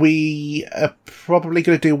is we are probably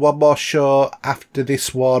going to do one more show after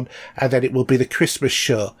this one, and then it will be the Christmas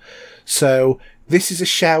show. So this is a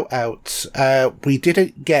shout out. We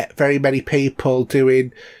didn't get very many people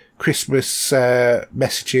doing Christmas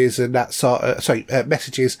messages and that sort of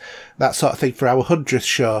messages, that sort of thing for our 100th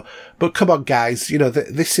show. But come on, guys, you know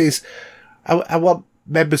this is. I want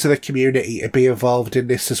members of the community to be involved in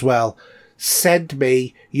this as well. Send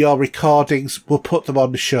me your recordings. We'll put them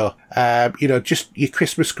on the show. You know, just your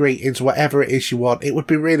Christmas greetings, whatever it is you want. It would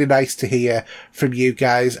be really nice to hear from you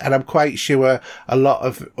guys. And I'm quite sure a lot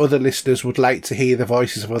of other listeners would like to hear the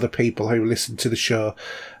voices of other people who listen to the show,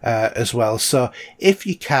 as well. So if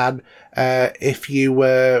you can, if you,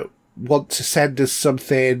 want to send us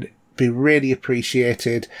something, be really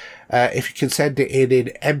appreciated. If you can send it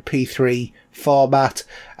in MP3 format,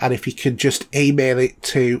 and if you can just email it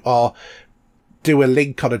to, or do a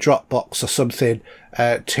link on a Dropbox or something,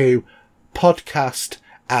 to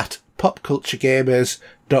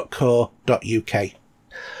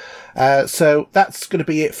podcast@popculturegamers.co.uk. So that's going to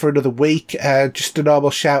be it for another week. Just a normal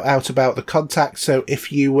shout out about the contact. So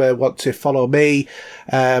if you want to follow me,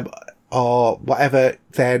 or whatever,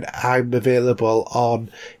 then I'm available on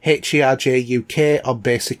HERJ UK on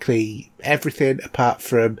basically everything apart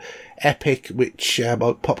from Epic, which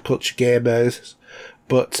on Pop Culture Gamers.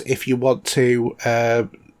 But if you want to,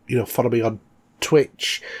 follow me on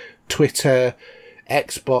Twitch, Twitter,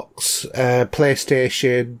 Xbox,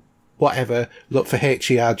 PlayStation, whatever, look for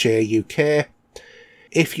HERJ UK.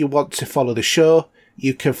 If you want to follow the show,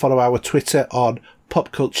 you can follow our Twitter on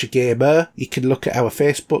Pop Culture Gamer. You can look at our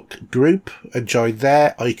Facebook group and join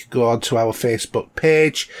there, or you can go onto our Facebook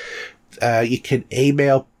page. You can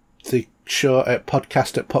email the show at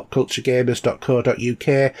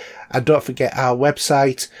podcast@popculturegamers.co.uk, and don't forget our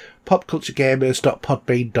website,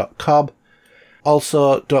 popculturegamers.podbean.com.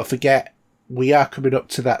 Also, don't forget, we are coming up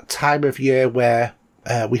to that time of year where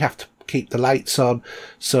we have to keep the lights on,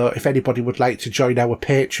 so if anybody would like to join our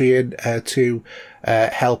Patreon to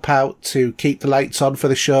help out to keep the lights on for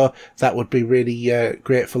the show, that would be really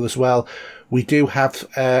grateful as well. We do have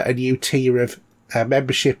a new tier of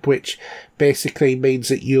membership, which basically means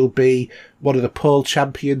that you'll be one of the poll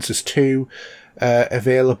champions. There's 2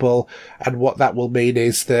 available, and what that will mean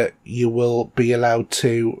is that you will be allowed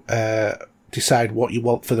to decide what you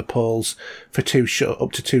want for the polls for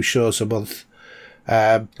up to 2 shows a month.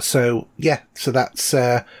 So that's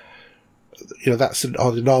that's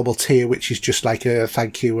on the normal tier, which is just like a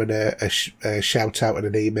thank you and a shout out and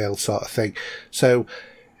an email sort of thing. So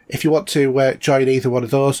if you want to join either one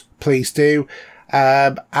of those, please do.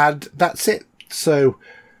 And that's it. So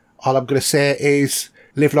all I'm going to say is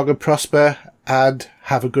live long and prosper, and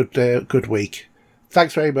have a good week.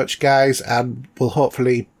 Thanks very much, guys, and we'll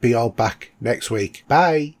hopefully be all back next week.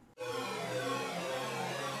 Bye.